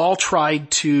 We've all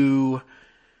tried to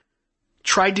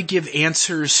give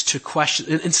answers to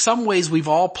questions. In some ways, we've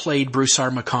all played Bruce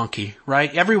R. McConkie,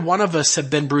 right? Every one of us have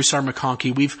been Bruce R.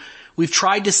 McConkie. We've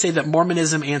tried to say that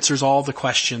Mormonism answers all the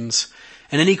questions,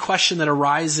 and any question that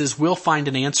arises, we'll find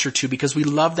an answer to because we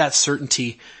love that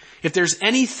certainty. If there's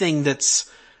anything that's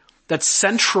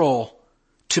central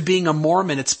to being a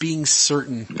Mormon, it's being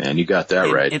certain. Man, you got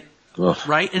that right.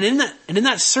 Right? And in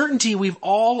that certainty, we've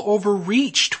all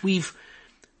overreached. We've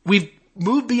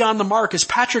moved beyond the mark. As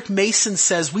Patrick Mason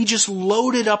says, we just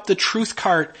loaded up the truth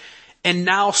cart, and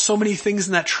now so many things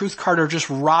in that truth cart are just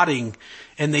rotting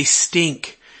and they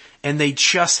stink and they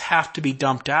just have to be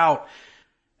dumped out.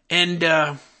 And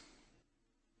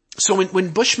so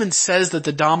when Bushman says that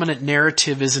the dominant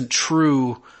narrative isn't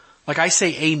true, like I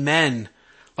say amen.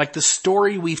 Like the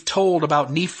story we've told about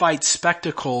Nephite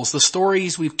spectacles, the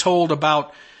stories we've told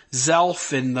about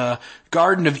Zelph and the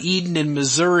Garden of Eden in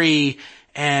Missouri,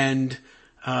 and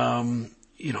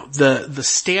the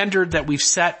standard that we've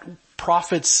set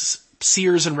prophets,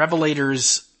 seers, and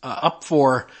revelators up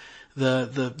for,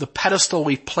 the pedestal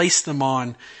we've placed them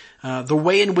on, the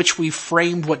way in which we've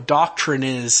framed what doctrine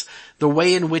is, the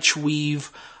way in which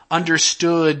we've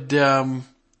understood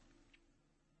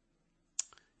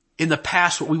in the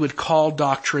past what we would call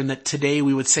doctrine that today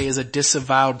we would say is a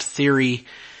disavowed theory,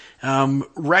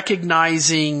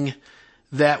 recognizing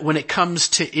that when it comes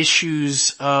to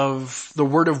issues of the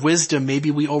word of wisdom,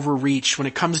 maybe we overreach. When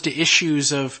it comes to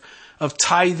issues of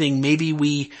tithing, maybe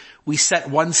we set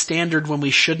one standard when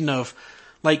we shouldn't have.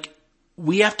 Like,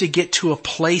 we have to get to a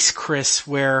place, Chris,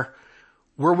 where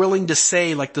we're willing to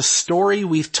say, like, the story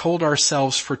we've told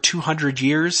ourselves for 200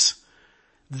 years,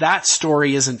 that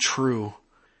story isn't true.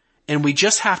 And we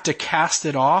just have to cast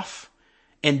it off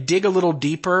and dig a little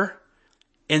deeper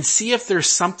and see if there's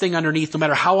something underneath, no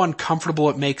matter how uncomfortable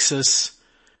it makes us,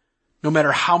 no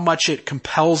matter how much it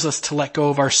compels us to let go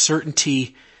of our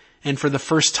certainty, and for the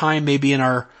first time maybe in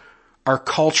our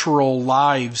cultural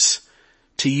lives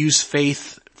to use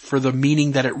faith for the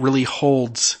meaning that it really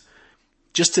holds.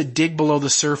 Just to dig below the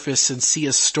surface and see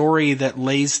a story that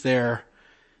lays there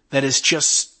that is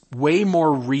just way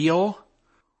more real,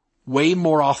 way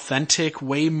more authentic,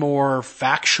 way more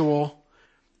factual.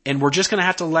 And we're just going to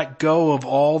have to let go of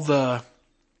all the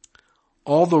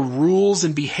rules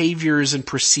and behaviors and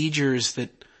procedures that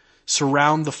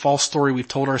surround the false story we've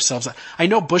told ourselves. I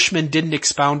know Bushman didn't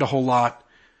expound a whole lot,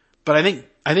 but I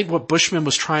think what Bushman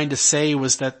was trying to say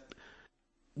was that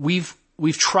we've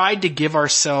we've tried to give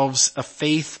ourselves a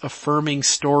faith-affirming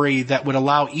story that would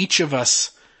allow each of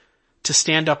us to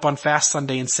stand up on Fast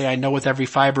Sunday and say, I know with every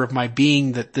fiber of my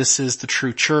being that this is the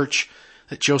true church,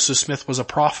 that Joseph Smith was a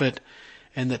prophet,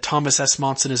 and that Thomas S.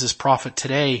 Monson is his prophet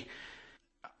today.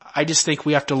 I just think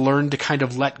we have to learn to kind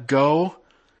of let go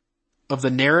of the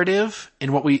narrative,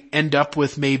 and what we end up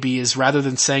with maybe is, rather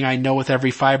than saying, I know with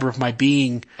every fiber of my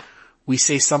being, we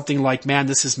say something like, man,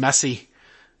 this is messy.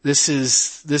 This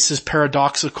is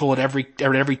paradoxical at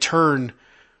every turn,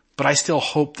 but I still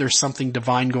hope there's something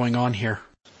divine going on here.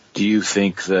 Do you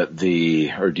think that do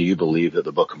you believe that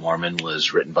the Book of Mormon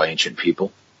was written by ancient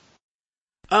people?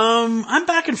 I'm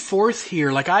back and forth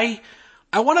here. Like I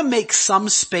want to make some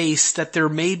space that there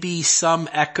may be some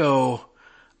echo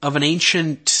of an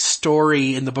ancient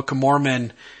story in the Book of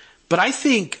Mormon. But I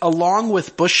think along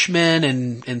with Bushman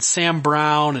and Sam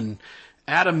Brown and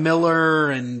Adam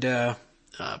Miller and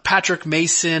Patrick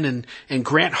Mason and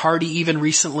Grant Hardy even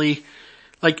recently,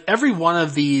 like every one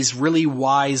of these really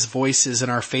wise voices in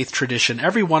our faith tradition,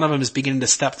 every one of them is beginning to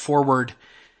step forward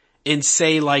and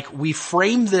say, like, we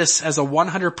frame this as a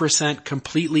 100%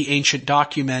 completely ancient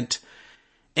document,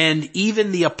 and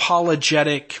even the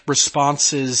apologetic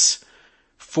responses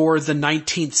for the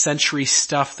 19th century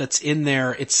stuff that's in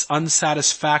there, it's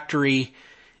unsatisfactory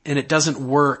and it doesn't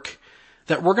work,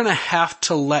 that we're going to have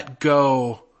to let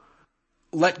go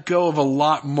of a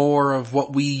lot more of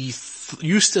what we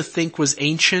used to think was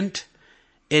ancient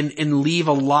and leave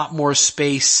a lot more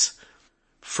space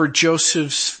for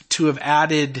Joseph to have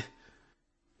added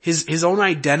his own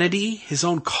identity, his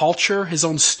own culture, his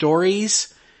own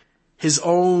stories, his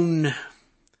own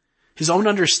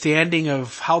understanding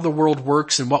of how the world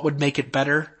works and what would make it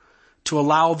better, to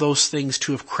allow those things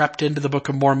to have crept into the Book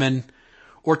of Mormon,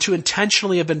 or to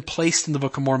intentionally have been placed in the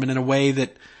Book of Mormon in a way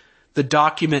that the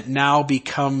document now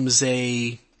becomes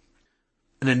an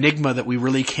enigma that we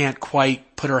really can't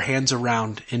quite put our hands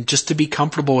around, and just to be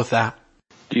comfortable with that.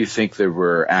 Do you think there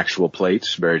were actual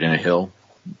plates buried in a hill?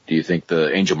 Do you think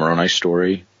the Angel Moroni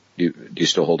story, do you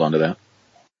still hold on to that?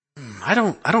 I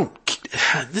don't,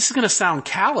 this is going to sound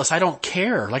callous. I don't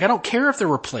care. Like, I don't care if there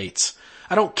were plates.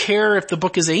 I don't care if the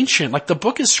book is ancient. Like, the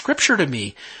book is scripture to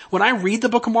me. When I read the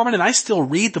Book of Mormon, and I still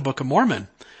read the Book of Mormon,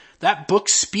 that book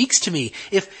speaks to me.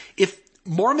 If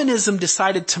Mormonism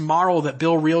decided tomorrow that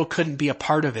Bill Reel couldn't be a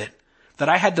part of it, that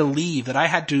I had to leave, that I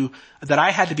had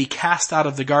to be cast out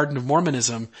of the Garden of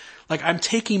Mormonism, like, I'm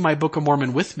taking my Book of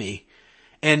Mormon with me.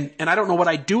 And I don't know what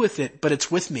I'd do with it, but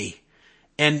it's with me.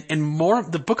 And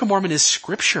the Book of Mormon is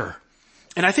scripture.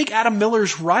 And I think Adam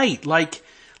Miller's right. Like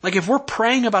if we're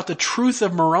praying about the truth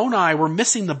of Moroni, we're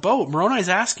missing the boat. Moroni's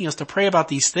asking us to pray about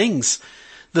these things.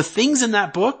 The things in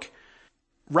that book,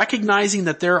 recognizing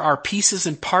that there are pieces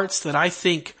and parts that I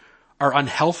think are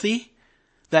unhealthy,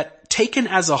 that taken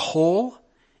as a whole,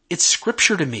 it's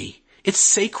scripture to me. It's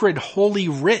sacred, holy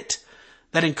writ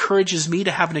that encourages me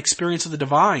to have an experience of the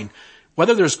divine.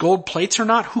 Whether there's gold plates or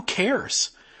not, who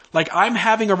cares? Like, I'm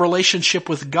having a relationship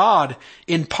with God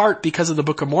in part because of the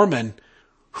Book of Mormon.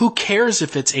 Who cares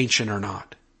if it's ancient or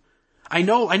not? I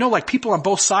know like people on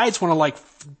both sides want to like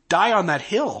die on that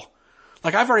hill.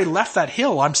 Like, I've already left that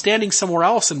hill. I'm standing somewhere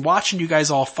else and watching you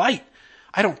guys all fight.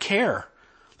 I don't care.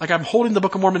 Like, I'm holding the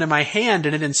Book of Mormon in my hand,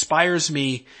 and it inspires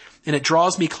me and it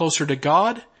draws me closer to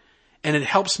God, and it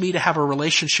helps me to have a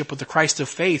relationship with the Christ of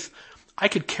faith. I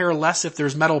could care less if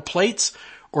there's metal plates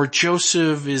or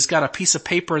Joseph has got a piece of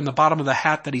paper in the bottom of the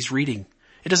hat that he's reading.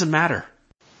 It doesn't matter.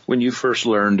 When you first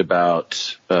learned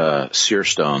about seer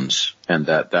stones, and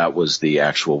that was the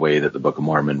actual way that the Book of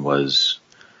Mormon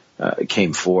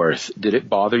came forth, did it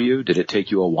bother you? Did it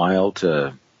take you a while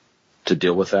to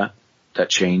deal with that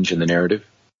change in the narrative?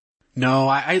 No,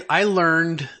 I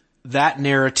learned that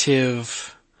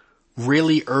narrative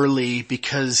really early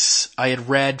because I had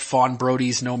read Fawn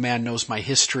Brody's No Man Knows My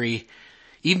History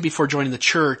even before joining the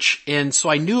church. And so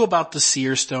I knew about the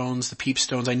seer stones, the peep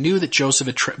stones. I knew that Joseph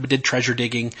did treasure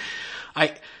digging.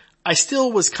 I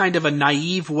still was kind of a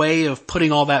naive way of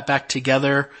putting all that back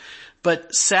together.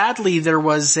 But sadly, there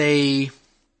was an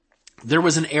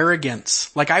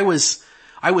arrogance. Like, I was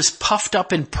puffed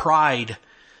up in pride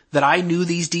that I knew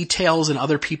these details and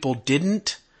other people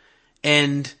didn't.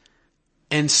 And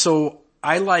so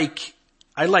I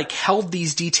held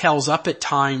these details up at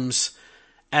times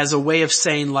as a way of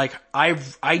saying, like,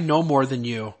 I know more than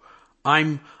you.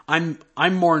 I'm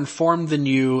more informed than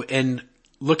you, and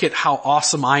look at how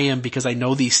awesome I am because I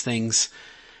know these things.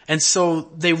 And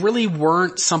so they really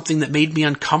weren't something that made me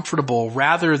uncomfortable.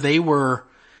 Rather, they were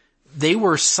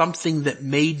something that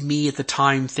made me at the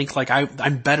time think like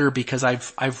I'm better because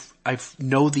I've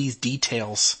know these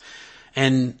details.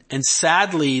 And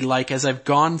sadly, like as I've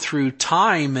gone through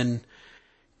time and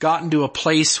gotten to a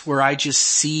place where I just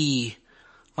see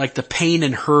like the pain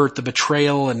and hurt, the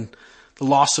betrayal and the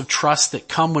loss of trust that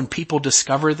come when people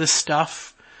discover this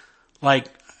stuff, like,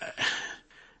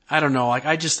 I don't know, like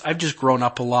I've just grown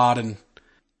up a lot, and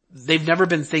they've never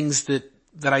been things that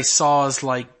I saw as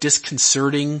like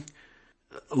disconcerting.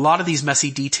 A lot of these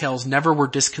messy details never were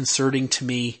disconcerting to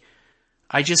me.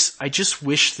 I just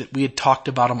wish that we had talked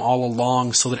about them all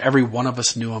along so that every one of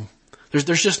us knew them.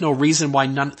 There's just no reason why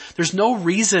there's no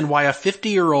reason why a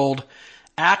 50-year-old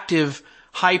active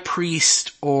high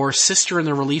priest or sister in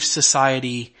the Relief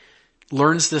Society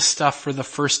learns this stuff for the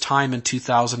first time in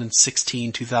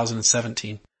 2016,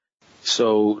 2017.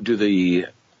 So do the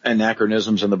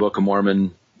anachronisms in the Book of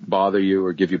Mormon bother you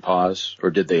or give you pause, or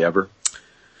did they ever?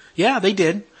 Yeah, they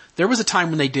did. There was a time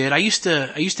when they did. I used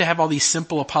to have all these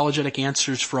simple apologetic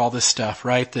answers for all this stuff,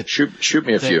 right? That shoot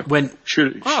me a few.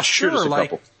 Shoot us a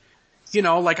couple. You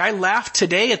know, like I laughed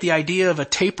today at the idea of a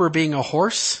taper being a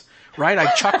horse, right?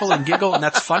 I chuckle and giggle, and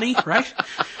that's funny, right?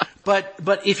 But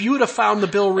if you would have found the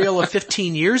Bill Reel of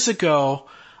 15 years ago,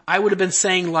 I would have been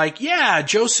saying like, yeah,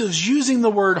 Joseph's using the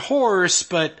word horse,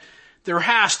 but there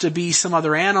has to be some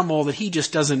other animal that he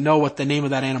just doesn't know what the name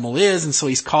of that animal is, and so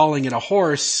he's calling it a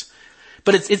horse.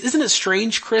 But isn't it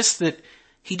strange, Chris, that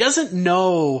he doesn't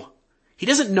know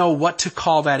what to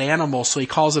call that animal, so he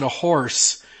calls it a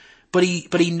horse, but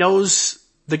he knows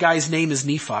the guy's name is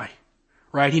Nephi,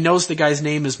 right? He knows the guy's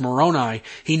name is Moroni.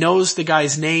 He knows the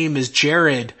guy's name is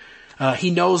Jared.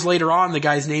 He knows later on the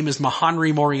guy's name is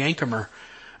Mahanri Moriankamer.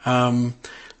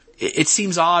 It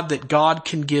seems odd that God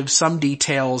can give some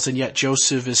details and yet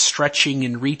Joseph is stretching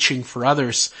and reaching for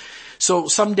others. So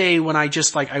someday when I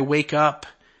just like, I wake up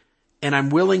and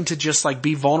I'm willing to just like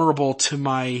be vulnerable to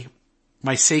my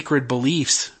sacred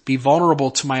beliefs, be vulnerable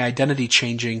to my identity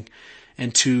changing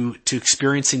and to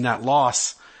experiencing that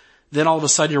loss, then all of a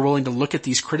sudden you're willing to look at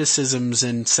these criticisms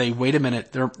and say, wait a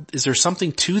minute, is there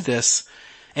something to this?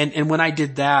 And when I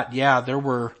did that, yeah, there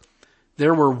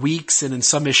were weeks and in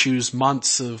some issues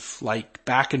months of like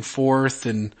back and forth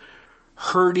and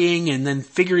hurting and then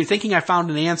thinking I found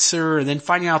an answer and then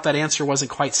finding out that answer wasn't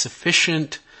quite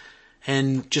sufficient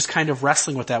and just kind of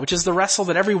wrestling with that, which is the wrestle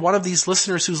that every one of these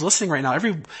listeners who's listening right now,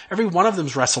 every one of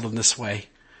them's wrestled in this way.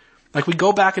 Like we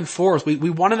go back and forth. We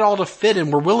want it all to fit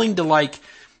and we're willing to like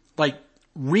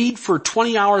read for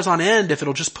 20 hours on end if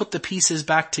it'll just put the pieces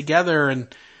back together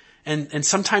and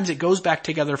sometimes it goes back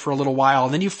together for a little while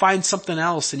and then you find something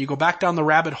else and you go back down the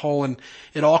rabbit hole and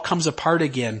it all comes apart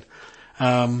again.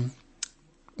 Thomas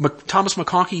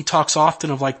McConkie talks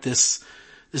often of like this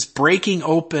breaking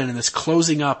open and this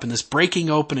closing up and this breaking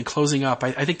open and closing up.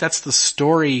 I think that's the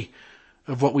story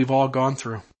of what we've all gone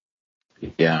through.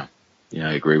 Yeah,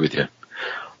 I agree with you.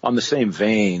 On the same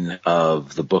vein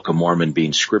of the Book of Mormon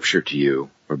being scripture to you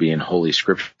or being holy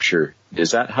scripture,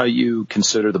 is that how you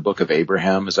consider the Book of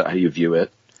Abraham? Is that how you view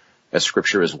it as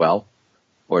scripture as well?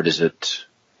 Or do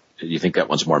you think that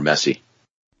one's more messy?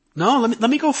 No, let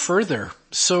me go further.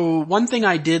 So one thing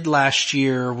I did last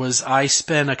year was I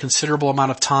spent a considerable amount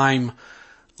of time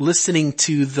listening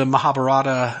to the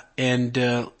Mahabharata and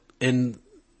the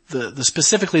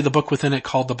specifically the book within it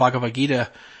called the Bhagavad Gita.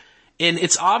 And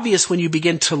it's obvious when you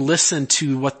begin to listen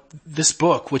to what this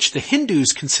book, which the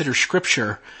Hindus consider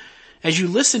scripture, as you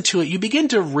listen to it, you begin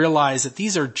to realize that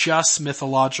these are just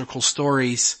mythological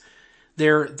stories.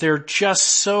 They're just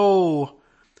so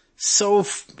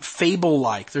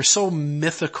fable-like. They're so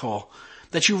mythical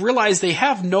that you realize they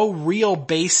have no real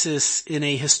basis in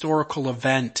a historical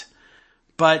event.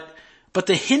 But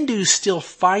the Hindus still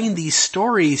find these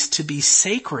stories to be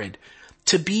sacred,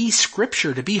 to be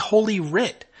scripture, to be holy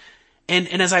writ.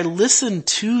 And as I listen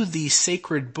to these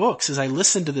sacred books, as I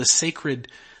listen to these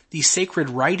sacred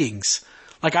writings,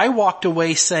 like I walked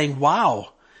away saying,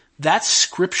 wow, that's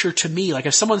scripture to me. Like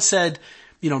if someone said,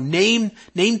 name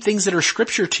things that are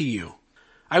scripture to you,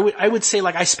 I would say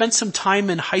like I spent some time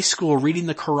in high school reading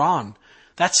the Quran.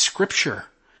 That's scripture.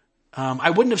 I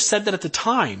wouldn't have said that at the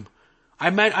time.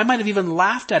 I might have even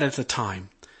laughed at it at the time.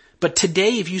 But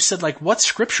today, if you said like, what's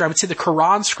scripture? I would say the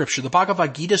Quran scripture, the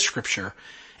Bhagavad Gita scripture.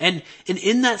 And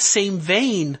in that same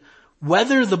vein,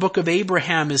 whether the Book of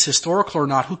Abraham is historical or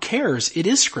not, who cares? It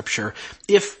is scripture.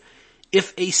 If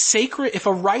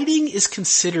a writing is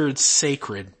considered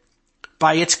sacred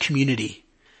by its community,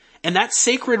 and that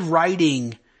sacred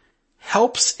writing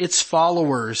helps its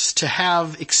followers to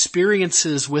have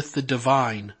experiences with the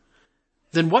divine,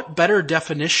 then what better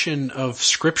definition of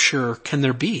scripture can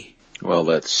there be? Well,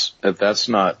 that's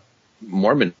not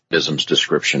Mormonism's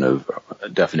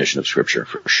definition of scripture,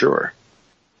 for sure.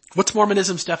 What's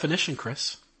Mormonism's definition,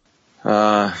 Chris?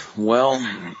 Well,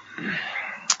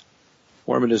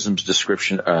 Mormonism's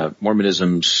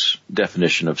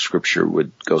definition of Scripture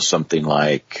would go something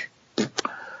like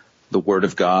the Word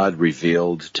of God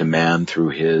revealed to man through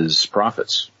his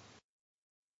prophets.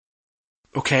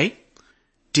 Okay.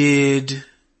 Did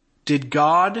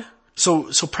God,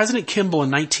 so President Kimball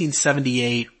in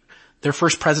 1978, their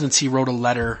first presidency, wrote a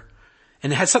letter,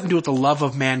 and it had something to do with the love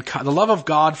of mankind, the love of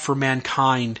God for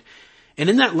mankind. And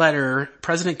in that letter,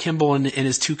 President Kimball and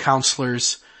his two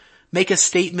counselors make a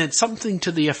statement, something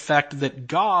to the effect that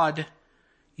God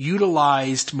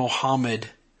utilized Muhammad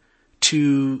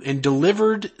and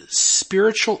delivered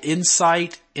spiritual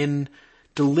insight and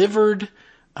delivered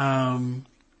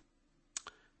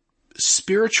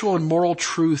spiritual and moral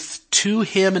truth to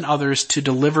him and others to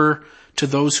deliver to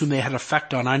those whom they had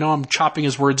effect on. I know I'm chopping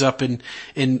his words up and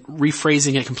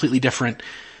rephrasing it completely different.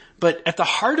 But at the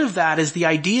heart of that is the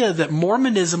idea that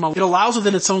Mormonism, it allows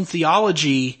within its own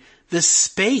theology this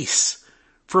space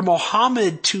for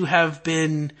Muhammad to have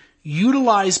been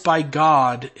utilized by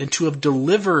God and to have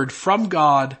delivered from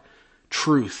God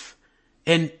truth.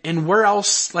 And where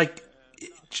else, like,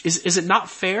 is it not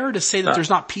fair to say that there's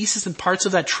not pieces and parts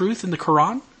of that truth in the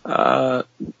Quran?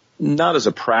 Not as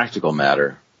a practical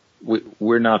matter.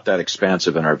 We're not that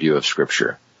expansive in our view of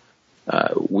Scripture.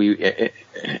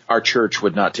 Our church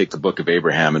would not take the Book of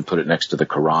Abraham and put it next to the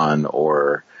Quran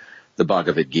or the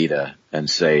Bhagavad Gita and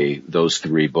say those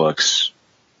three books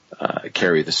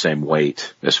carry the same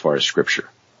weight as far as Scripture.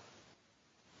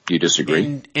 Do you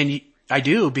disagree? And I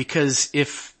do, because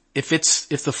if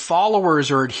the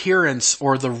followers or adherents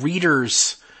or the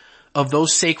readers of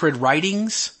those sacred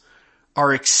writings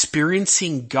are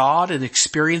experiencing God and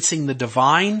experiencing the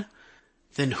divine,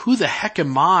 then who the heck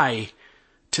am I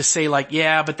to say, like,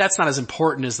 yeah, but that's not as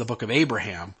important as the Book of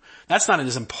Abraham. That's not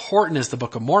as important as the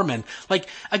Book of Mormon. Like,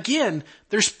 again,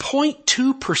 there's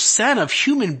 0.2% of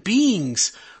human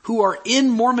beings who are in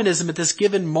Mormonism at this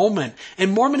given moment.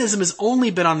 And Mormonism has only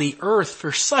been on the earth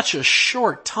for such a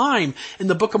short time. And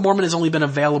the Book of Mormon has only been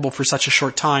available for such a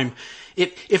short time.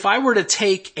 If I were to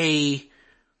take an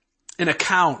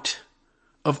account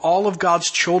of all of God's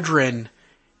children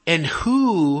and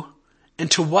who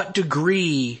and to what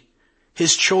degree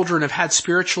his children have had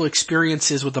spiritual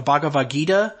experiences with the Bhagavad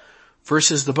Gita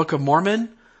versus the Book of Mormon,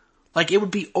 like, it would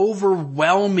be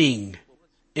overwhelming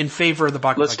in favor of the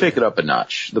Bhagavad Gita. Let's take it up a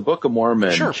notch. The Book of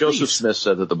Mormon, sure, Joseph please. Smith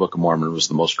said that the Book of Mormon was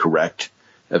the most correct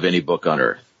of any book on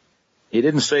earth. He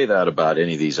didn't say that about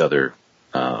any of these other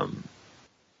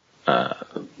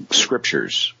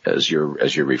scriptures as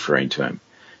you're referring to him.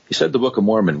 He said the Book of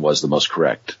Mormon was the most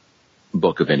correct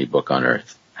book of any book on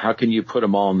earth. How can you put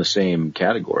them all in the same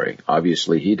category?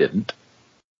 Obviously he didn't.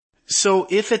 So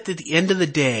if at the end of the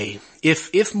day,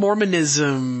 if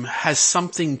Mormonism has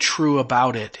something true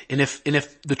about it, and if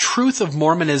the truth of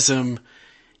Mormonism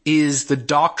is the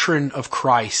doctrine of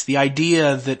Christ, the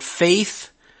idea that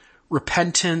faith,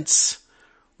 repentance,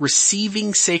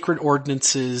 receiving sacred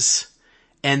ordinances,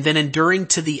 and then enduring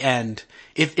to the end,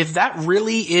 if that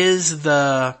really is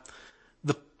the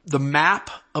map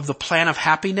of the plan of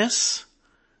happiness,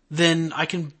 then I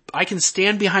can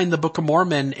stand behind the Book of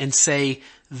Mormon and say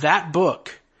that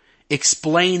book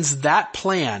explains that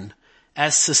plan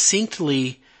as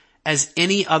succinctly as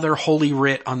any other holy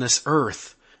writ on this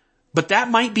earth. But that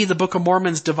might be the Book of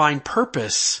Mormon's divine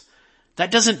purpose.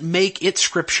 That doesn't make it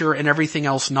Scripture and everything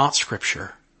else not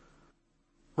Scripture.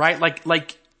 Right?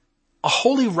 Like a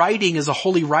holy writing is a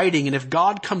holy writing, and if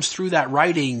God comes through that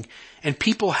writing and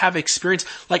people have experience,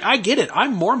 like, I get it,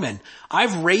 I'm Mormon.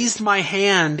 I've raised my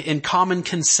hand in common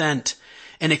consent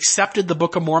and accepted the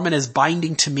Book of Mormon as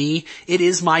binding to me. It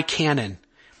is my canon.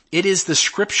 It is the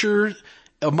Scripture,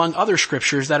 among other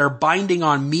Scriptures, that are binding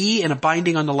on me and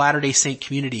binding on the Latter-day Saint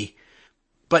community.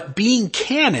 But being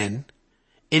canon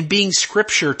and being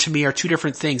Scripture to me are two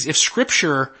different things. If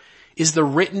Scripture is the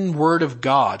written Word of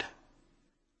God,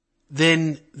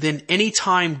 then any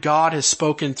time God has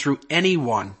spoken through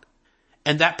anyone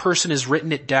and that person has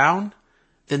written it down,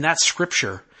 then that's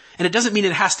Scripture. And it doesn't mean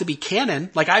it has to be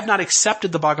canon. Like, I've not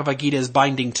accepted the Bhagavad Gita as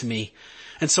binding to me.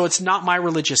 And so it's not my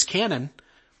religious canon,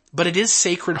 but it is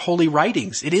sacred holy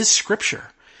writings. It is Scripture.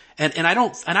 And I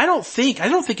don't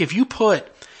think if you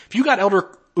got Elder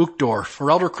Uchtdorf or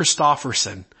Elder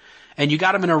Christofferson and you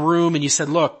got him in a room and you said,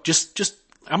 look, just,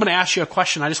 I'm going to ask you a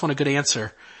question. I just want a good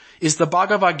answer. Is the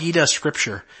Bhagavad Gita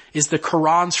Scripture? Is the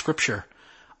Quran Scripture?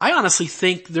 I honestly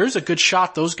think there's a good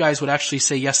shot those guys would actually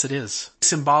say, yes, it is.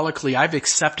 Symbolically, I've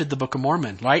accepted the Book of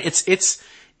Mormon, right? It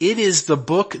is the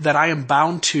book that I am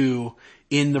bound to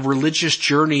in the religious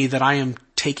journey that I am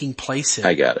taking place in.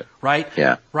 I got it. Right?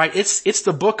 Yeah. Right? It's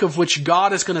the book of which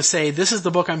God is going to say, this is the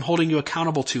book I'm holding you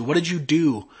accountable to. What did you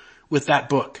do with that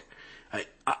book?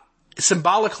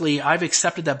 Symbolically, I've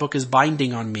accepted that book as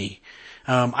binding on me.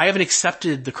 I haven't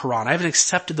accepted the Quran. I haven't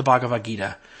accepted the Bhagavad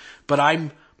Gita, but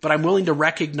I'm willing to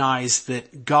recognize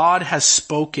that God has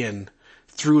spoken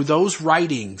through those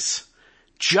writings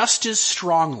just as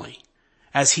strongly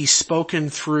as he's spoken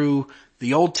through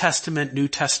the Old Testament, New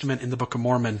Testament, and the Book of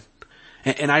Mormon.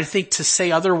 And I think to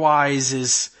say otherwise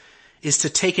is to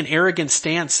take an arrogant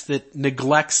stance that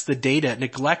neglects the data,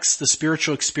 neglects the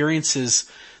spiritual experiences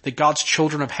that God's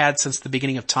children have had since the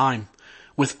beginning of time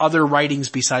with other writings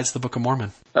besides the Book of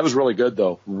Mormon. That was really good,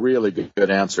 though. Really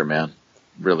good answer, man.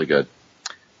 Really good.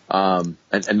 And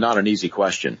not an easy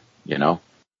question, you know?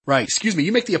 Right. Excuse me.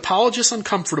 You make the apologist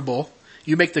uncomfortable.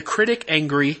 You make the critic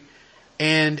angry,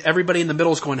 and everybody in the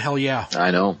middle is going, hell yeah.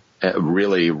 I know. A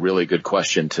really good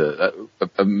question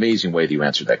amazing way that you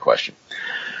answered that question.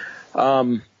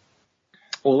 Well,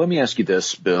 let me ask you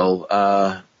this, Bill.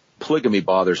 Polygamy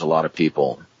bothers a lot of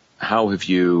people. How have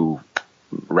you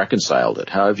reconciled it?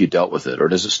 How have you dealt with it? Or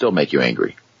does it still make you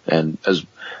angry? And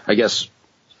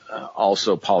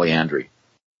also polyandry.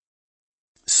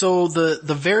 So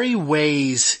the very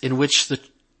ways in which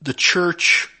the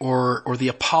church or the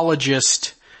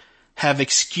apologist have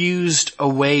excused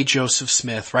away Joseph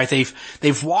Smith, right?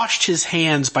 They've washed his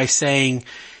hands by saying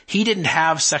he didn't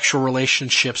have sexual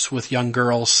relationships with young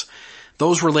girls.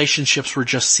 Those relationships were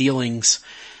just ceilings.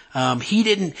 He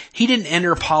didn't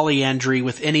enter polyandry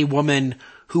with any woman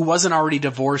who wasn't already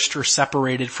divorced or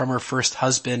separated from her first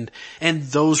husband, and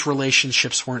those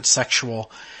relationships weren't sexual.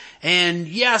 And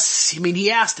yes, I mean,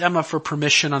 he asked Emma for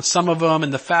permission on some of them,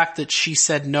 and the fact that she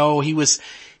said no, he was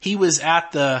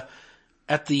at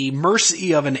the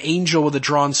mercy of an angel with a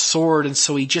drawn sword, and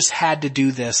so he just had to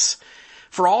do this.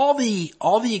 For all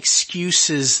the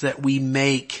excuses that we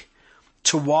make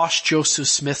to wash Joseph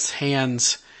Smith's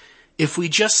hands, if we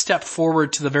just step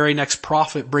forward to the very next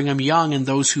prophet, Brigham Young, and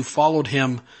those who followed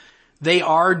him, they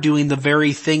are doing the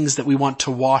very things that we want to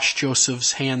wash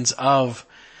Joseph's hands of.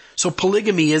 So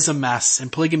polygamy is a mess,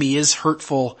 and polygamy is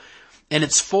hurtful, and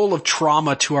it's full of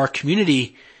trauma to our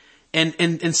community. And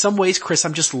in some ways, Chris,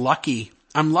 I'm just lucky.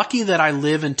 I'm lucky that I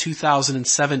live in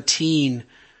 2017,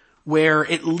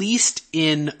 where at least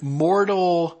in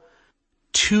mortal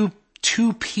two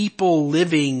people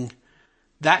living,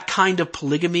 that kind of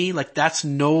polygamy, like that's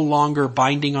no longer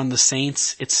binding on the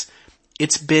saints.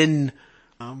 It's been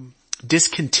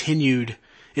discontinued,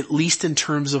 at least in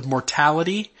terms of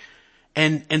mortality.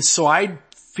 And so I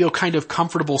feel kind of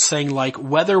comfortable saying, like,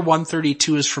 whether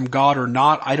 132 is from God or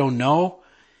not, I don't know.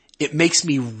 It makes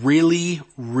me really,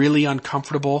 really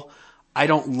uncomfortable. I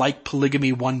don't like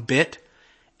polygamy one bit.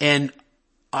 And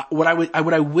what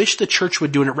I wish the church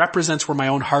would do, and it represents where my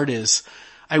own heart is,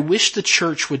 I wish the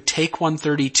church would take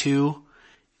 132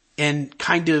 and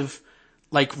kind of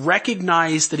like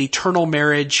recognize that eternal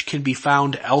marriage can be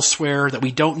found elsewhere, that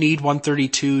we don't need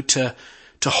 132 to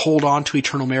hold on to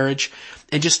eternal marriage,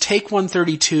 and just take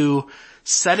 132,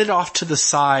 set it off to the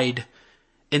side,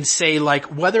 and say, like,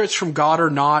 whether it's from God or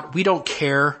not, we don't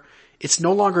care. It's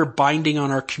no longer binding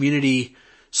on our community,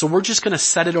 so we're just going to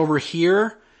set it over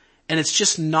here, and it's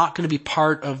just not going to be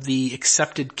part of the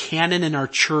accepted canon in our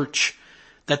church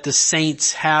that the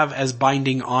saints have as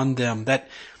binding on them. That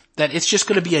it's just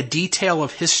going to be a detail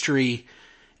of history,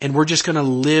 and we're just going to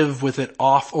live with it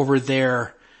off over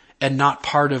there and not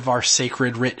part of our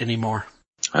sacred writ anymore.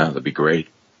 Oh, that'd be great.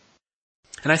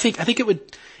 And I think it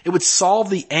would solve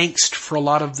the angst for a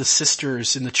lot of the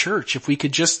sisters in the church if we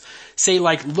could just say,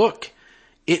 like, look,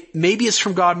 maybe it's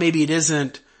from God, maybe it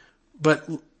isn't, but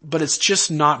it's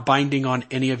just not binding on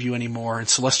any of you anymore, and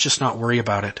so let's just not worry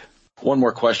about it. One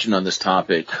more question on this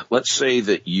topic. Let's say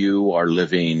that you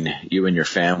and your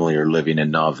family are living in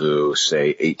Nauvoo, say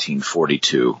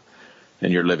 1842,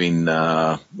 and you're living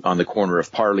on the corner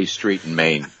of Parley Street in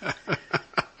Maine.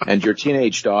 And your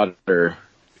teenage daughter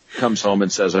comes home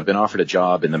and says, I've been offered a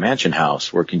job in the Mansion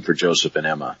House working for Joseph and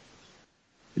Emma.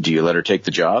 Do you let her take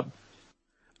the job?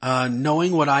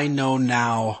 Knowing what I know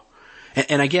now,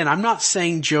 and again, I'm not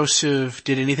saying Joseph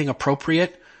did anything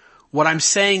appropriate. What I'm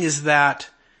saying is that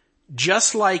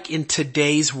just like in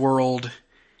today's world,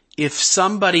 if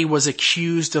somebody was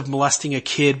accused of molesting a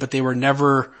kid but they were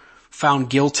never found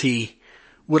guilty,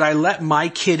 would I let my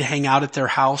kid hang out at their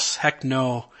house? Heck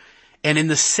no. And in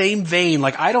the same vein,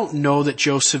 like, I don't know that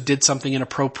Joseph did something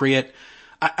inappropriate.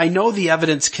 I know the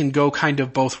evidence can go kind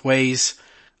of both ways,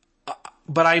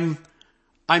 but I'm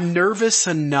nervous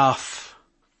enough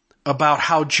about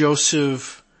how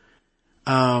Joseph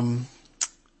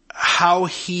how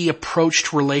he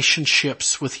approached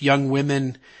relationships with young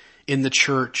women in the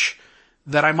church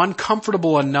that I'm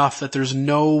uncomfortable enough that there's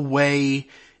no way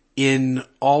in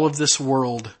all of this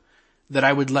world that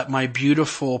I would let my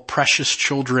beautiful, precious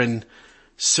children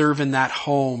serve in that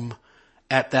home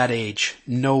at that age.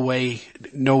 No way,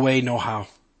 no how.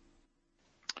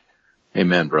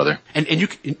 Amen, brother. And you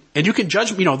can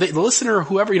judge, the listener,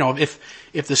 whoever,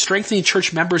 if the Strengthening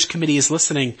Church Members Committee is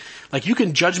listening, like, you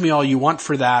can judge me all you want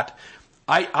for that.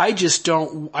 I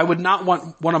would not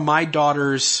want one of my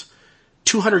daughters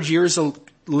 200 years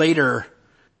later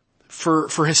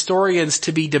for historians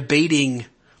to be debating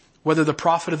whether the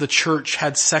prophet of the church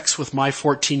had sex with my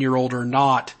 14-year-old or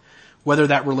not, whether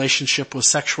that relationship was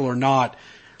sexual or not.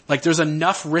 Like, there's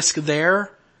enough risk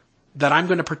there that I'm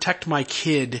going to protect my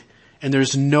kid, and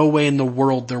there's no way in the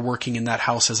world they're working in that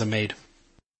house as a maid.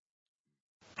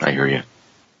 I hear you.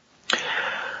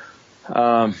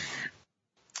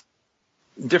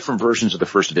 Different versions of the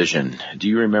first vision. Do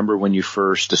you remember when you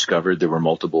first discovered there were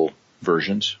multiple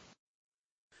versions?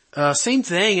 Same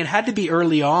thing. It had to be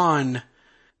early on,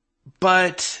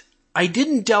 but I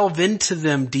didn't delve into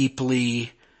them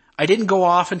deeply. I didn't go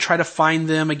off and try to find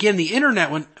them. Again, the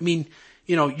internet,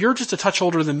 you're just a touch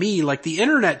older than me. Like, the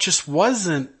internet just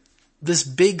wasn't this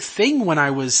big thing when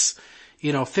I was,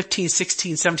 15,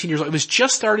 16, 17 years old. It was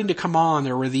just starting to come on.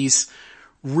 There were these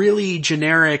really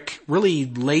generic, really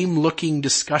lame looking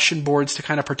discussion boards to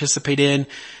kind of participate in.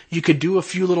 You could do a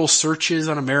few little searches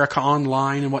on America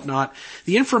Online and whatnot.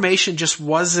 The information just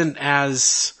wasn't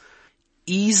as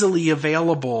easily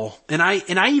available. And I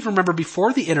even remember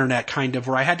before the internet, kind of,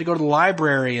 where I had to go to the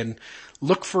library and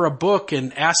look for a book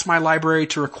and ask my library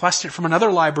to request it from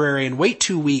another library and wait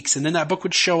 2 weeks, and then that book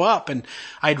would show up and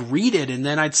I'd read it and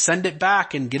then I'd send it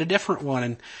back and get a different one.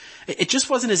 And it just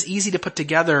wasn't as easy to put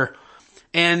together.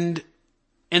 And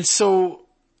so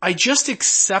I just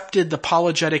accepted the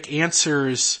apologetic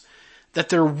answers that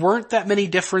there weren't that many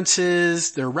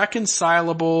differences. They're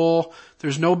reconcilable.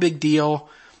 There's no big deal.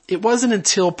 It wasn't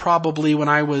until probably when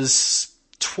I was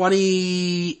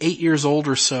 28 years old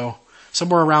or so,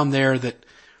 somewhere around there, that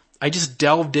I just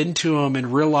delved into them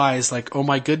and realized, like, oh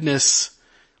my goodness,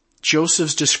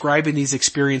 Joseph's describing these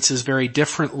experiences very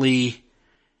differently.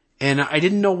 And I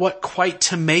didn't know what quite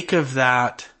to make of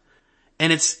that.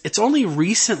 And it's only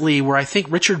recently where I think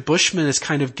Richard Bushman has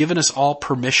kind of given us all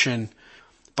permission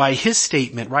by his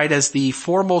statement, right, as the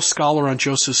foremost scholar on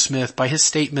Joseph Smith, by his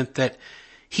statement that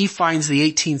he finds the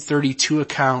 1832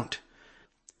 account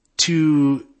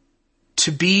to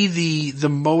be the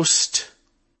most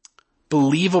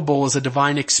believable as a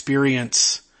divine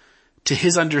experience to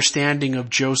his understanding of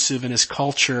Joseph and his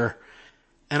culture.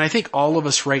 And I think all of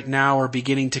us right now are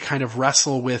beginning to kind of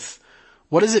wrestle with,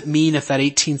 what does it mean if that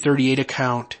 1838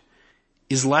 account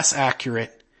is less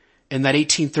accurate and that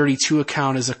 1832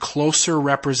 account is a closer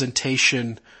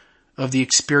representation of the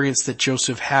experience that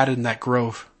Joseph had in that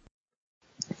grove?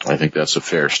 I think that's a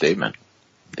fair statement.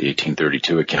 The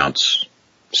 1832 account's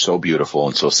so beautiful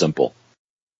and so simple.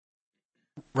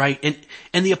 Right.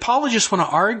 And the apologists want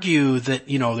to argue that,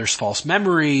 there's false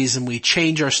memories and we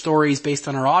change our stories based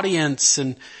on our audience,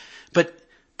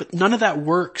 but none of that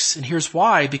works. And here's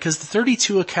why: because the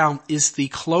 32 account is the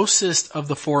closest of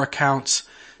the four accounts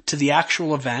to the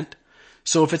actual event.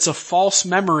 So if it's a false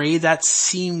memory, that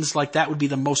seems like that would be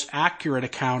the most accurate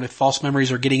account if false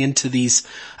memories are getting into these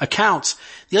accounts.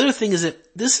 The other thing is that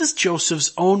this is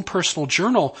Joseph's own personal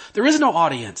journal. There is no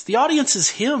audience. The audience is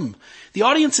him. The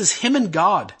audience is him and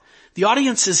God. The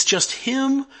audience is just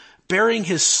him bearing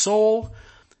his soul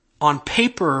on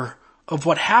paper of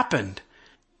what happened.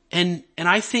 And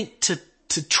I think to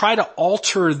try to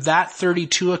alter that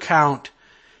 32 account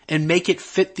and make it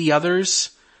fit the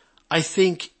others, I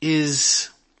think is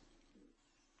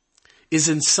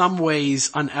in some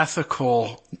ways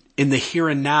unethical in the here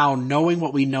and now, knowing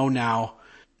what we know now,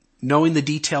 knowing the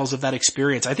details of that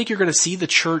experience. I think you're going to see the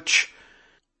church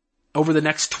over the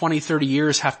next 20, 30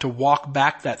 years have to walk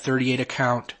back that 38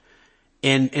 account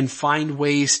and find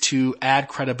ways to add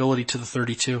credibility to the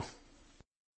 32.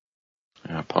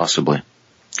 Yeah, possibly.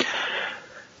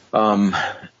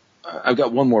 I've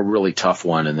got one more really tough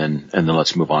one, and then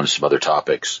let's move on to some other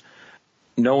topics.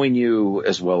 Knowing you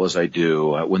as well as I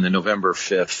do, when the November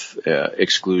 5th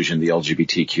exclusion, the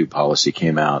LGBTQ policy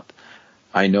came out,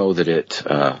 I know that it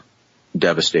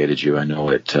devastated you. I know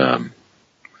it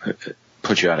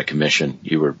put you out of commission.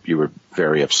 You were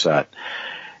very upset.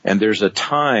 And there's a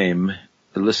time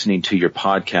listening to your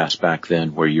podcast back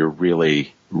then where you're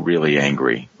really, really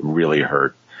angry, really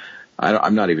hurt.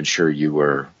 I'm not even sure you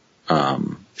were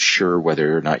sure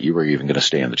whether or not you were even going to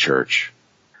stay in the church.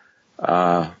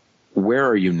 where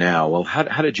are you now? Well,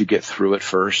 how did you get through it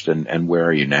first, and where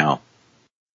are you now?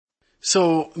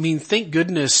 So, I mean, thank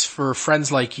goodness for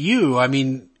friends like you. I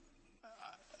mean,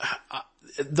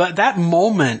 that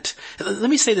moment, let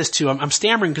me say this too. I'm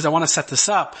stammering because I want to set this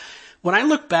up. When I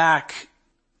look back,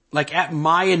 like at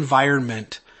my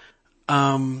environment,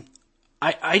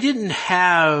 I didn't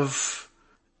have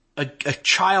a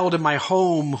child in my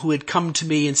home who had come to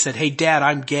me and said, "Hey, Dad,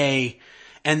 I'm gay."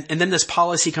 And then this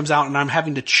policy comes out and I'm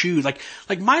having to choose. Like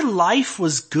my life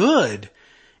was good.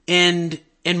 And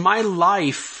in my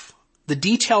life, the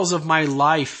details of my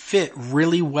life fit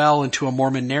really well into a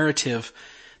Mormon narrative.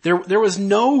 There was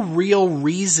no real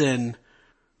reason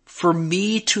for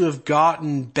me to have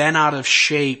gotten bent out of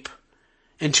shape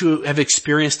and to have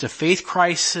experienced a faith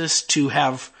crisis, to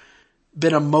have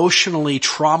been emotionally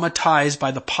traumatized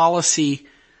by the policy.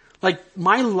 Like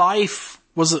my life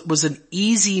was an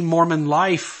easy Mormon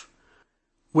life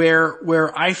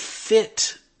where I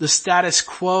fit the status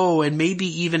quo and maybe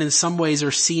even in some ways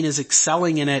are seen as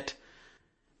excelling in it.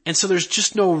 And so there's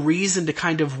just no reason to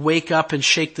kind of wake up and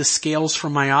shake the scales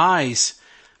from my eyes.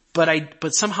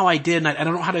 But somehow I did, and I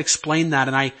don't know how to explain that.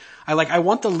 And I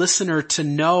want the listener to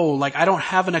know, like, I don't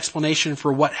have an explanation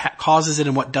for what causes it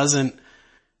and what doesn't,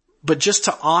 but just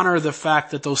to honor the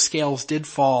fact that those scales did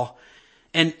fall.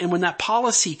 And when that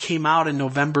policy came out in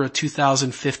November of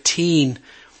 2015,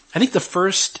 I think the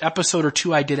first episode or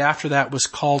two I did after that was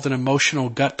called An Emotional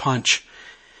Gut Punch.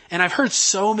 And I've heard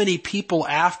so many people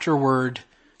afterward,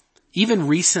 even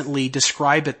recently,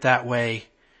 describe it that way.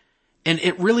 And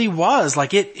it really was,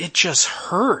 like, it just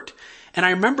hurt. And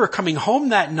I remember coming home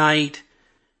that night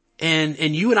and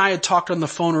you and I had talked on the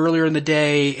phone earlier in the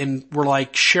day and were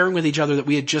like sharing with each other that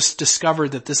we had just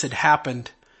discovered that this had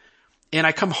happened. And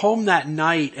I come home that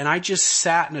night and I just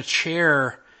sat in a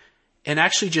chair and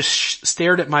actually just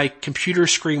stared at my computer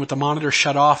screen with the monitor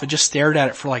shut off and just stared at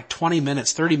it for like 20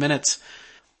 minutes, 30 minutes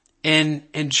and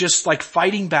just like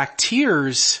fighting back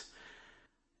tears.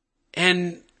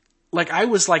 And like I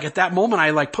was like at that moment I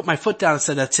like put my foot down and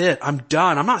said, "That's it. I'm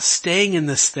done. I'm not staying in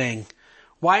this thing.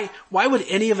 Why would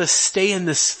any of us stay in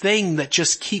this thing that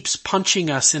just keeps punching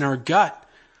us in our gut?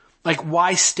 Like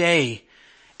why stay?"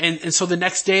 And so the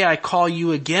next day I call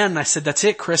you again and I said, "That's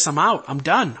it, Chris. I'm out. I'm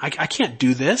done. I can't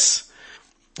do this."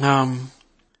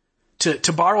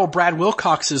 To borrow Brad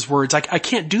Wilcox's words, I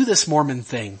can't do this Mormon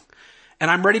thing. And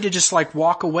I'm ready to just like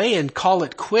walk away and call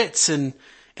it quits. And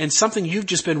something you've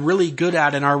just been really good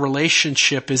at in our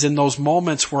relationship is in those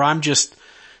moments where I'm just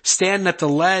standing at the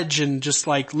ledge and just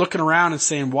like looking around and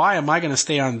saying, "Why am I going to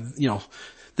stay on,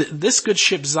 this good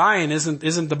ship Zion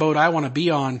isn't the boat I want to be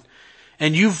on."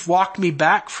 And you've walked me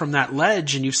back from that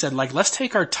ledge and you've said like, "Let's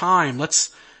take our time.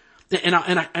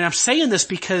 And I'm saying this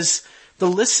because the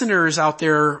listeners out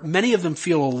there, many of them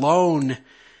feel alone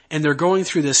and they're going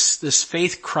through this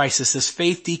faith crisis, this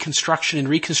faith deconstruction and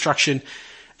reconstruction,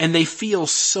 and they feel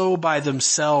so by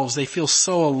themselves. They feel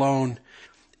so alone.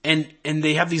 And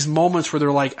they have these moments where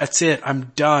they're like, "That's it.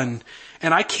 I'm done."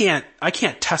 And I can't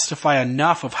testify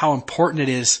enough of how important it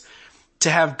is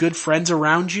to have good friends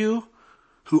around you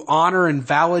who honor and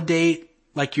validate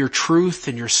like your truth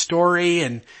and your story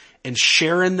and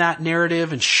sharing that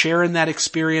narrative and sharing that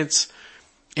experience.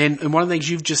 And one of the things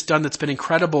you've just done that's been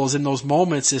incredible is in those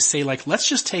moments is say like, let's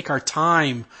just take our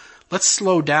time. Let's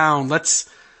slow down. Let's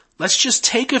just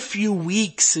take a few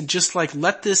weeks and just like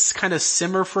let this kind of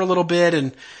simmer for a little bit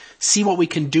and see what we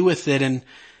can do with it. And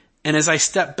as I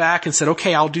stepped back and said,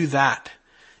 "Okay, I'll do that."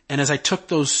 And as I took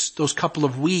those couple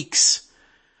of weeks,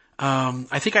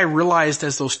 I think I realized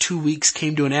as those 2 weeks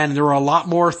came to an end, and there were a lot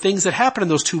more things that happened in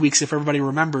those 2 weeks, if everybody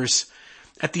remembers.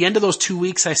 At the end of those 2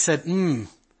 weeks, I said,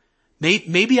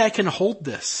 maybe I can hold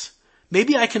this.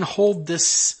 Maybe I can hold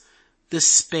this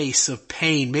space of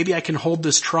pain. Maybe I can hold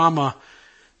this trauma.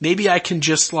 Maybe I can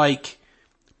just like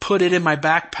put it in my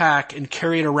backpack and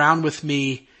carry it around with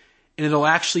me, and it'll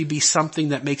actually be something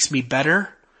that makes me better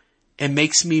and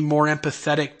makes me more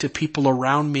empathetic to people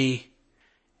around me.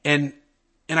 And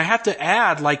I have to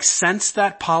add, like, since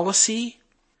that policy,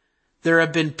 there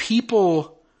have been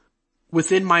people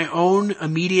within my own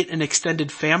immediate and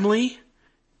extended family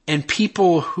and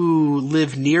people who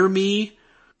live near me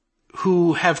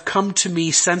who have come to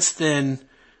me since then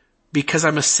because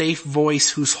I'm a safe voice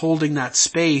who's holding that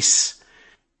space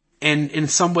and in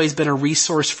some ways been a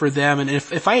resource for them. And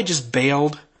if I had just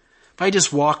bailed, if I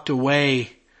just walked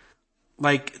away,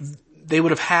 like, they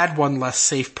would have had one less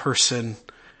safe person.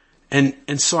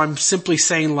 And so I'm simply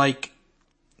saying, like,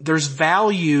 there's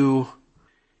value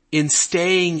in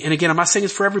staying, and again, I'm not saying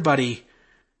it's for everybody,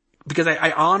 because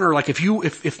I honor, like,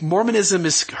 if Mormonism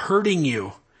is hurting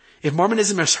you, If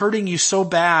Mormonism is hurting you so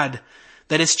bad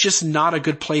that it's just not a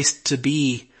good place to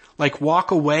be, like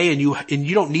walk away and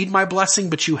you don't need my blessing,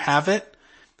 but you have it.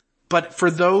 But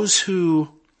for those who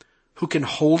can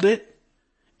hold it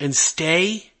and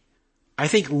stay, I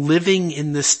think living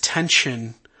in this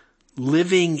tension,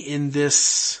 living in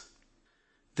this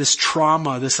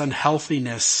trauma, this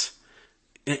unhealthiness,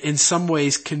 in some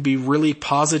ways can be really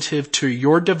positive to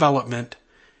your development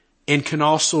and can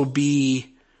also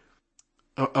be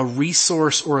a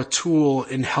resource or a tool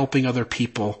in helping other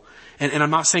people. And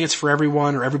I'm not saying it's for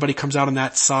everyone or everybody comes out on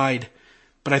that side,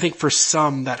 but I think for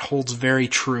some that holds very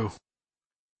true.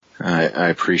 I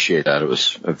appreciate that. It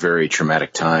was a very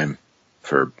traumatic time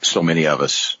for so many of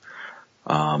us.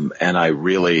 And I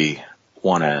really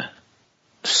want to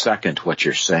second what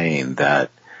you're saying, that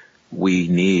we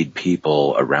need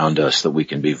people around us that we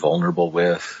can be vulnerable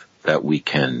with, that we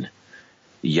can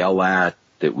yell at,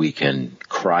 that we can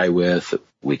cry with, that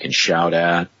we can shout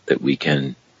at, that we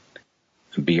can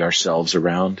be ourselves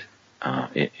around,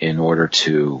 in order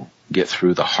to get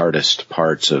through the hardest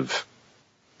parts of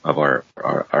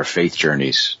our faith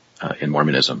journeys, in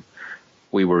Mormonism.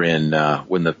 We were in,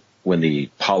 when the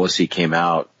policy came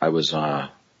out, I was, I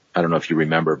don't know if you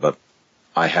remember, but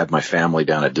I had my family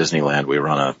down at Disneyland. We were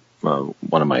on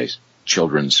one of my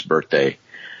children's birthday,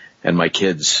 and my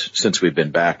kids, since we've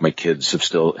been back, my kids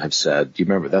have said, do you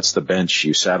remember, that's the bench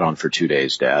you sat on for 2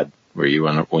 days, Dad, when you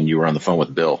were on the phone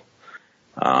with Bill.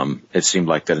 It seemed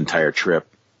like that entire trip,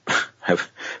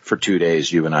 for 2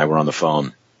 days, you and I were on the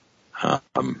phone,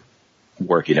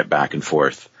 working it back and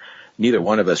forth. Neither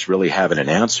one of us really having an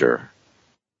answer,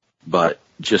 but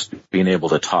just being able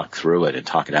to talk through it and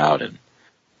talk it out and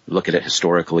look at it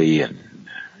historically, and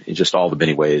just all the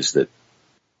many ways that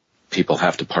people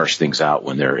have to parse things out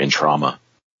when they're in trauma.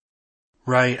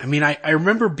 Right. I mean, I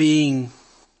remember being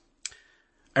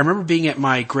at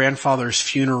my grandfather's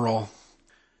funeral,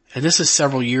 and this is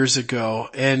several years ago,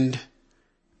 and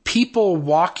people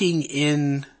walking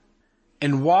in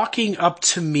and walking up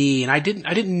to me, and I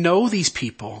didn't know these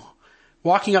people,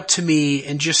 walking up to me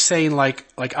and just saying like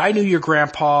I knew your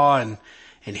grandpa, and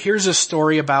here's a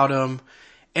story about him.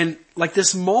 And like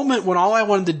this moment when all I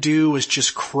wanted to do was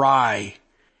just cry.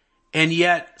 And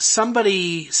yet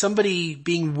somebody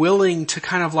being willing to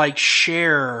kind of like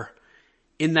share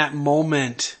in that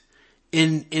moment,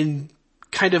 in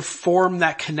kind of form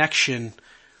that connection.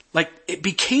 Like it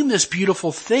became this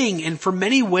beautiful thing. And for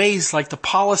many ways, like the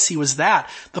policy was that.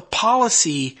 The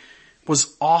policy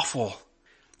was awful.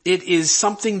 It is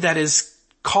something that has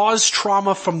caused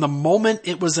trauma from the moment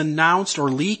it was announced or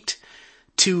leaked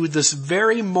to this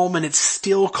very moment. It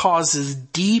still causes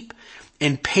deep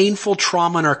and painful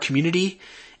trauma in our community,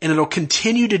 and it'll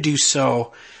continue to do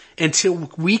so until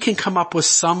we can come up with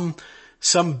some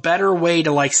better way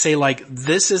to like say like,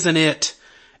 this isn't it,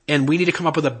 and we need to come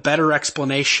up with a better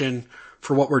explanation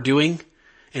for what we're doing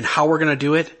and how we're going to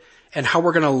do it and how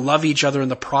we're going to love each other in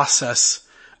the process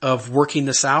of working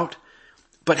this out.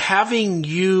 But having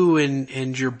you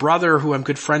and your brother, who I'm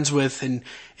good friends with,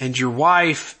 and your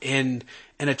wife, and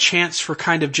a chance for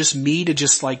kind of just me to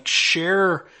just like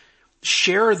share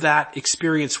that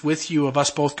experience with you, of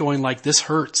us both going like, this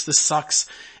hurts, this sucks,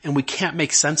 and we can't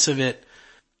make sense of it.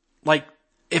 Like,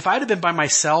 if I'd have been by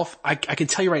myself, I can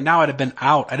tell you right now, I'd have been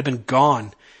out, I'd have been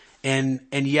gone. And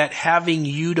yet having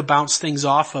you to bounce things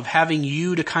off of, having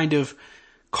you to kind of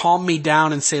calm me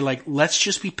down and say like, let's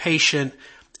just be patient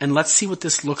and let's see what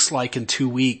this looks like in 2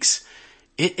 weeks.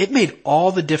 It made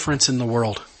all the difference in the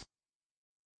world.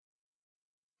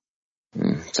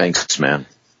 Thanks, man.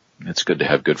 It's good to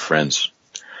have good friends.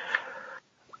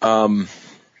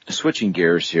 Switching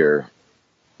gears here,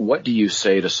 what do you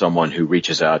say to someone who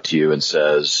reaches out to you and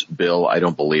says, Bill, I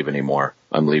don't believe anymore.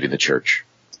 I'm leaving the church.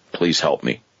 Please help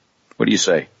me. What do you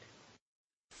say?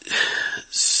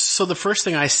 So the first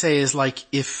thing I say is like,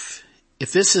 if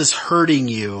this is hurting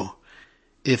you,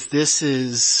 if this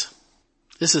is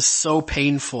so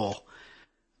painful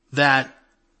that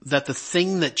the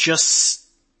thing that just,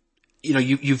 you know,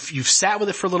 you've sat with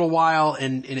it for a little while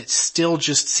and it still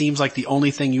just seems like the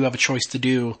only thing you have a choice to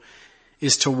do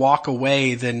is to walk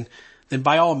away, then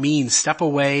by all means step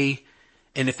away.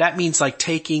 And if that means like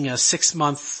taking a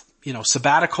 6-month,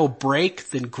 sabbatical break,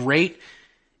 then great.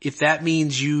 If that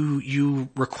means you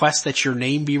request that your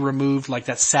name be removed, like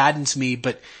that saddens me.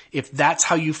 But if that's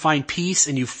how you find peace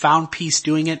and you found peace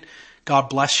doing it, God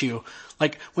bless you.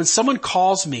 Like when someone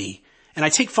calls me, and I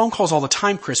take phone calls all the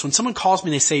time, Chris, when someone calls me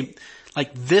and they say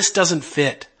like, this doesn't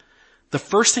fit, the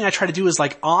first thing I try to do is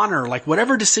like honor, like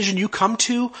whatever decision you come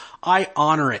to, I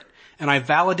honor it and I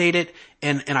validate it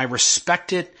and I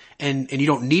respect it and you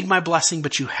don't need my blessing,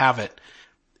 but you have it.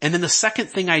 And then the second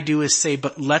thing I do is say,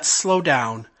 but let's slow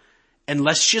down and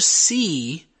let's just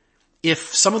see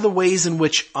if some of the ways in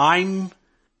which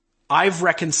I've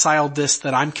reconciled this,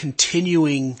 that I'm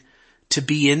continuing to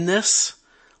be in this,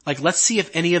 like let's see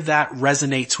if any of that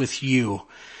resonates with you.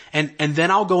 And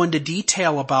then I'll go into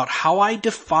detail about how I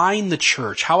define the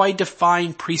church, how I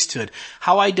define priesthood,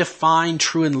 how I define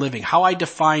true and living, how I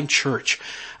define church.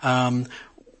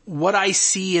 What I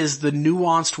see is the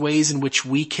nuanced ways in which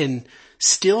we can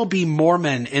still be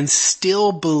Mormon and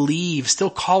still believe, still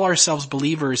call ourselves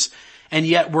believers, and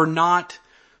yet we're not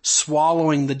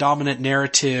swallowing the dominant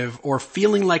narrative or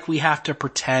feeling like we have to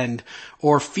pretend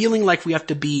or feeling like we have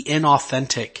to be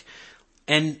inauthentic.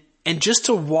 And just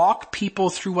to walk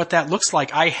people through what that looks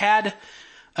like. I had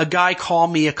a guy call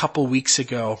me a couple weeks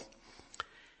ago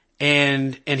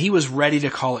and he was ready to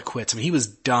call it quits. I mean, he was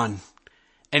done.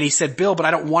 And he said, Bill, but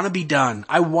I don't want to be done.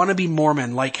 I want to be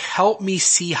Mormon. Like, help me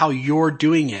see how you're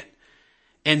doing it.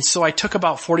 And so I took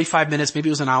about 45 minutes, maybe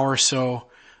it was an hour or so,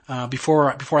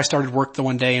 before I started work the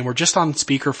one day, and we're just on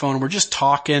speakerphone and we're just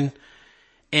talking,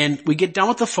 and we get done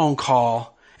with the phone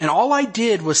call, and all I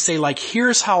did was say, like,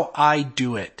 here's how I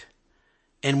do it.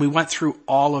 And we went through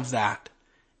all of that.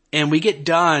 And we get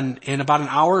done, and about an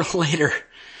hour later,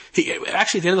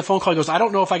 actually at the end of the phone call, he goes, I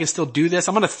don't know if I can still do this.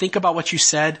 I'm going to think about what you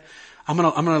said. I'm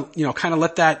going to, kind of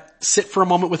let that sit for a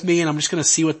moment with me, and I'm just going to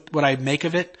see what I make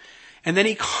of it. And then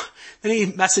he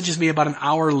messages me about an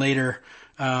hour later,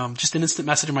 just an instant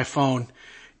message on my phone.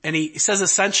 And he says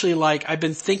essentially, like, I've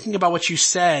been thinking about what you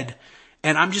said,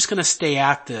 and I'm just going to stay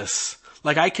at this.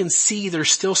 Like, I can see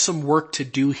there's still some work to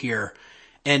do here.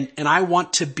 And I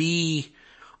want to be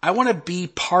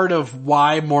part of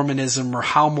why Mormonism, or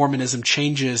how Mormonism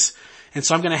changes. And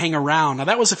so I'm going to hang around. Now,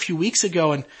 that was a few weeks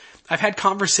ago, and I've had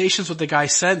conversations with the guy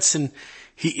since, and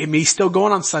he's still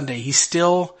going on Sunday. He's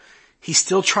still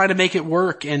trying to make it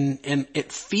work, and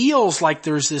it feels like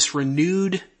there's this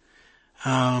renewed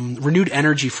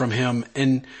energy from him.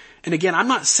 And again, I'm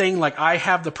not saying like I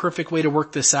have the perfect way to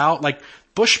work this out. Like,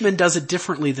 Bushman does it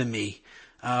differently than me.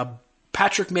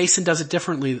 Patrick Mason does it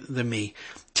differently than me.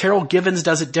 Terrell Givens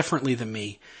does it differently than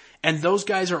me. And those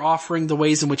guys are offering the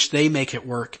ways in which they make it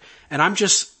work. And I'm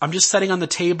just setting on the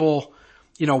table,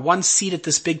 one seat at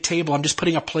this big table. I'm just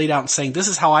putting a plate out and saying, this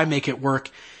is how I make it work.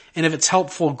 And if it's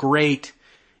helpful, great.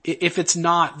 If it's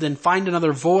not, then find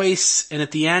another voice. And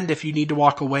at the end, if you need to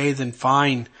walk away, then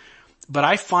fine. But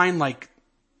I find like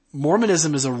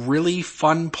Mormonism is a really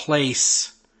fun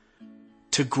place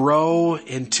to grow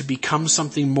and to become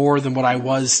something more than what I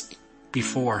was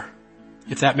before,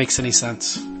 if that makes any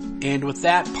sense. And with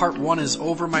that, part 1 is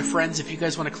over, my friends. If you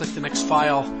guys want to click the next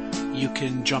file, you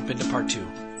can jump into part 2.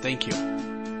 Thank you.